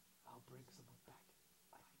 I'll bring someone back.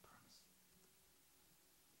 I promise.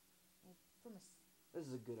 Promise. This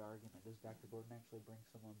is a good argument. Does Dr. Gordon actually bring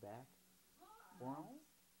someone back for him?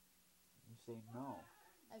 You say no.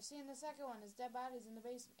 I've seen the second one. His dead body's in the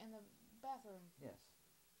bathroom. Yes.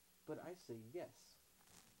 But I say yes.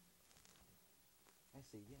 I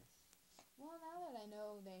say yes. Well, now that I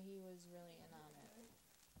know that he was really in on it.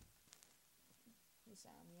 He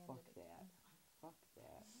saw me. Fuck that. Fuck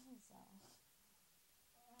that. So.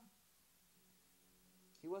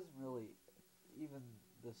 He wasn't really... Even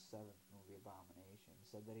the seventh movie, Abomination,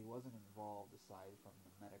 said that he wasn't involved aside from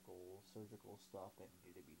the medical, surgical stuff that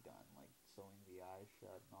needed to be done, like sewing the eyes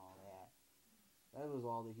shut and all that. That was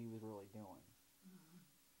all that he was really doing.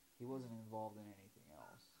 He wasn't involved in anything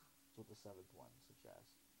else. That's what the seventh one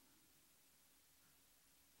suggests.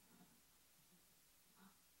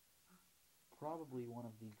 Probably one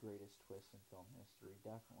of the greatest twists in film history.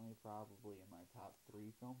 Definitely, probably in my top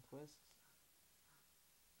 3 film twists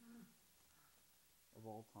of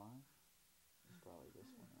all time. It's probably this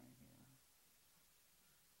one right here.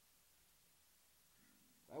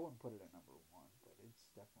 I wouldn't put it at number 1, but it's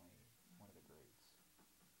definitely one of the greats.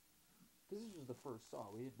 Because this was the first Saw.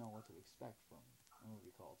 We didn't know what to expect from a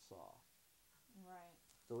movie called Saw. Right.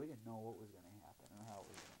 So we didn't know what was going to happen or how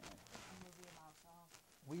it was going to end. A movie about Saw.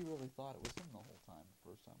 We really thought it was him the whole time, the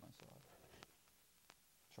first time I saw it.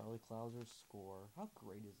 Charlie Clouser's score. How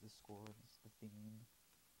great is this score? It's the theme.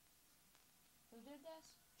 Who did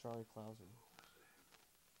this? Charlie Clouser.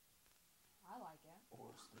 I like it.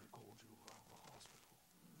 Or as they called you around the hospital.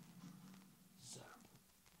 Zap.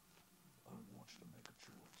 I want you to make a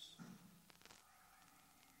choice.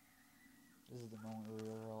 This is the moment where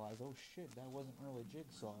we realize, oh shit, that wasn't really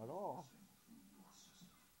Jigsaw at all.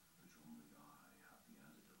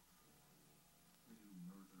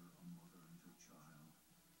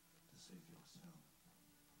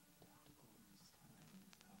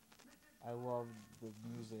 I love the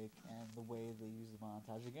music and the way they use the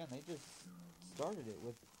montage. Again, they just started it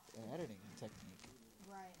with an editing technique.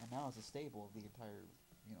 Right. And now it's a staple of the entire,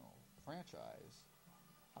 franchise.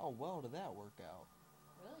 How well did that work out?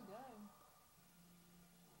 Really good.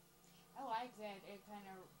 I like that it kind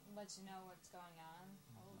of lets you know what's going on.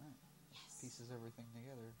 Oh, Right. yes. Pieces everything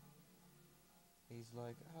together. He's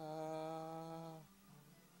like,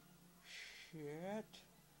 shit.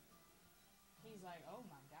 He's like, oh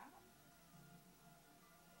my god.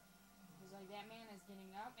 He's like, that man is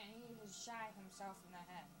getting up and he has shot himself in the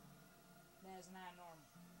head. That is not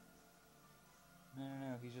normal.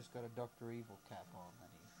 No. He's just got a Dr. Evil cap on that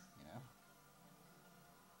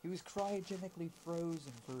he was cryogenically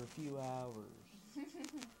frozen for a few hours.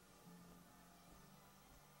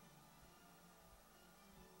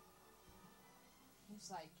 He's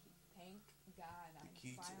like, thank God I'm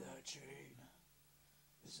finally... chain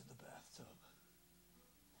is in the bathtub.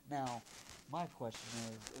 Now, my question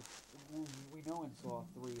is, if we know in Saw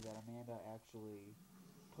 3 that Amanda actually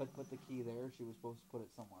put the key there. She was supposed to put it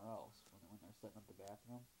somewhere else when they're setting up the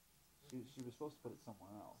bathroom. She was supposed to put it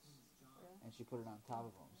somewhere else. Really? And she put it on top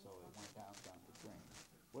of him, so it went down the drain.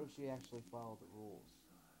 What if she actually followed the rules?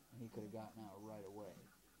 And he could have gotten out right away.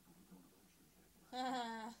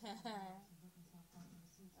 That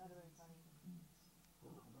would have been funny.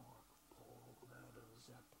 Hello, Mark, Paul, Amanda,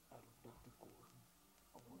 Zep, Adam, Dr. Gordon.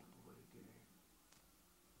 I want to play a game.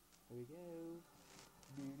 Here we go.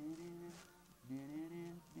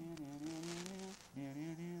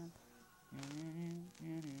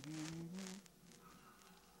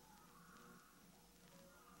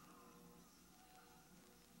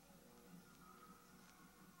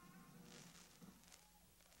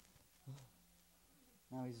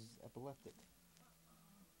 Now he's epileptic.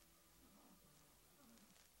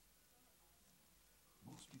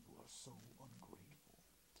 Most people are so ungrateful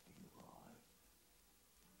to be alive.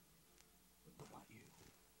 But not you.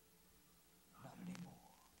 Not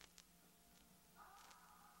anymore.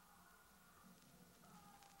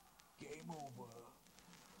 Game over.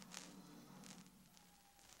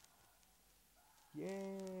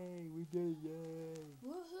 Yay! We did it, yay!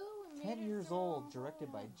 Woohoo! We made 10 it years through old, all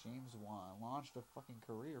directed by that. James Wan. Launched a fucking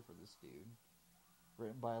career for this dude.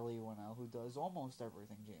 Written by Lee Winnell, who does almost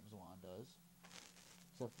everything James Wan does.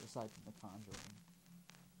 Except aside from The Conjuring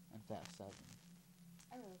and Fast 7.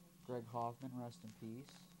 I really think Greg Hoffman, rest in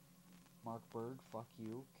peace. Mark Berg, fuck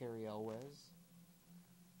you. Cary Elwes,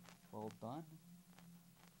 well done.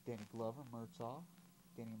 Danny Glover, Murtaugh.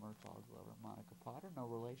 Danny Murtaugh Glover. Monica Potter, no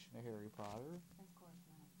relation to Harry Potter. Of course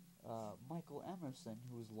not. Michael Emerson,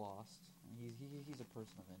 who's lost. He's a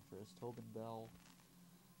person of interest. Tobin Bell.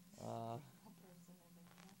 A person of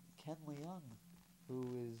interest. Ken Leung,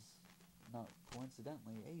 who is, not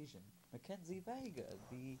coincidentally, Asian. Mackenzie Vega,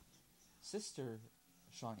 the sister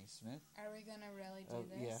Shawnee Smith. Are we gonna really do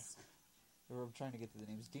this? Yeah. I'm trying to get to the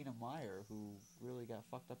names. Dina Meyer, who really got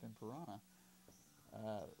fucked up in Piranha.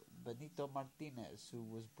 Benito Martinez, who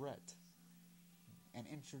was Brett. And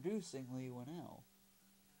introducing Lee Winnell.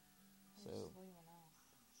 So,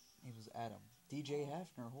 he was Adam. DJ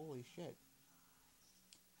Hefner, holy shit.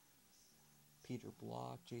 Peter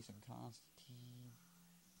Block, Jason Constantine,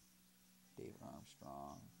 David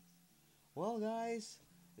Armstrong. Well, guys,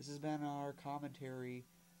 this has been our commentary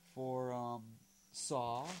for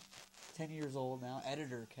Saw. 10 years old now.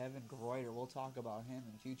 Editor Kevin Greuter. We'll talk about him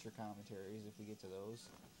in future commentaries if we get to those.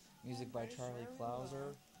 Music by Charlie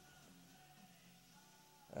Clouser.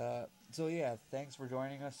 So yeah, thanks for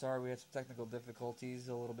joining us. Sorry we had some technical difficulties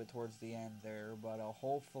a little bit towards the end there, but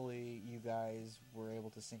hopefully you guys were able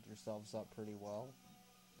to sync yourselves up pretty well.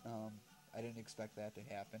 I didn't expect that to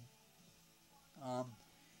happen.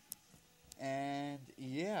 And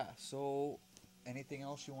yeah, so anything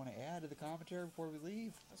else you want to add to the commentary before we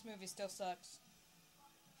leave? This movie still sucks.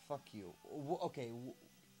 Fuck you. Okay,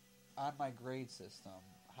 on my grade system,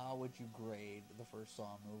 how would you grade the first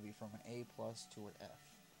Saw movie from an A+ to an F?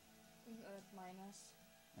 Minus.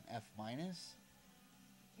 An F minus?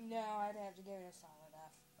 No, I'd have to give it a solid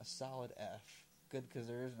F. A solid F. Good, because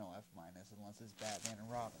there is no F minus unless it's Batman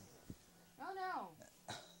and Robin. Oh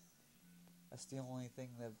no! That's the only thing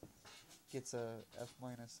that gets a F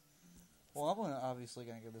minus. Well, I'm obviously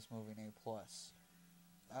gonna give this movie an A+.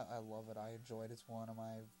 I love it. I enjoyed it. It's one of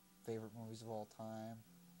my favorite movies of all time.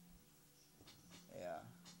 Yeah.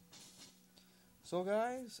 So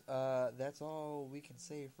guys, that's all we can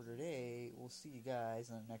say for today. We'll see you guys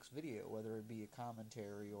in the next video, whether it be a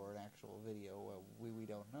commentary or an actual video. We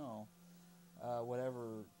don't know.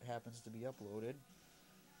 Whatever happens to be uploaded.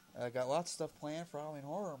 Got lots of stuff planned for Halloween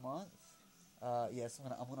Horror Month. Yes,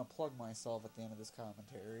 I'm gonna plug myself at the end of this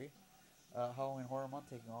commentary. Halloween Horror Month,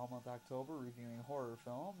 taking all month October, reviewing horror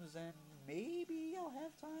films, and maybe I'll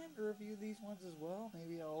have time to review these ones as well.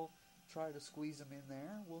 Maybe I'll try to squeeze them in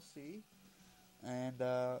there. We'll see. And,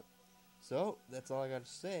 so, that's all I got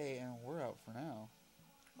to say, and we're out for now.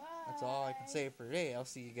 Bye! That's all I can say for today. I'll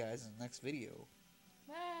see you guys in the next video.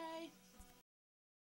 Bye!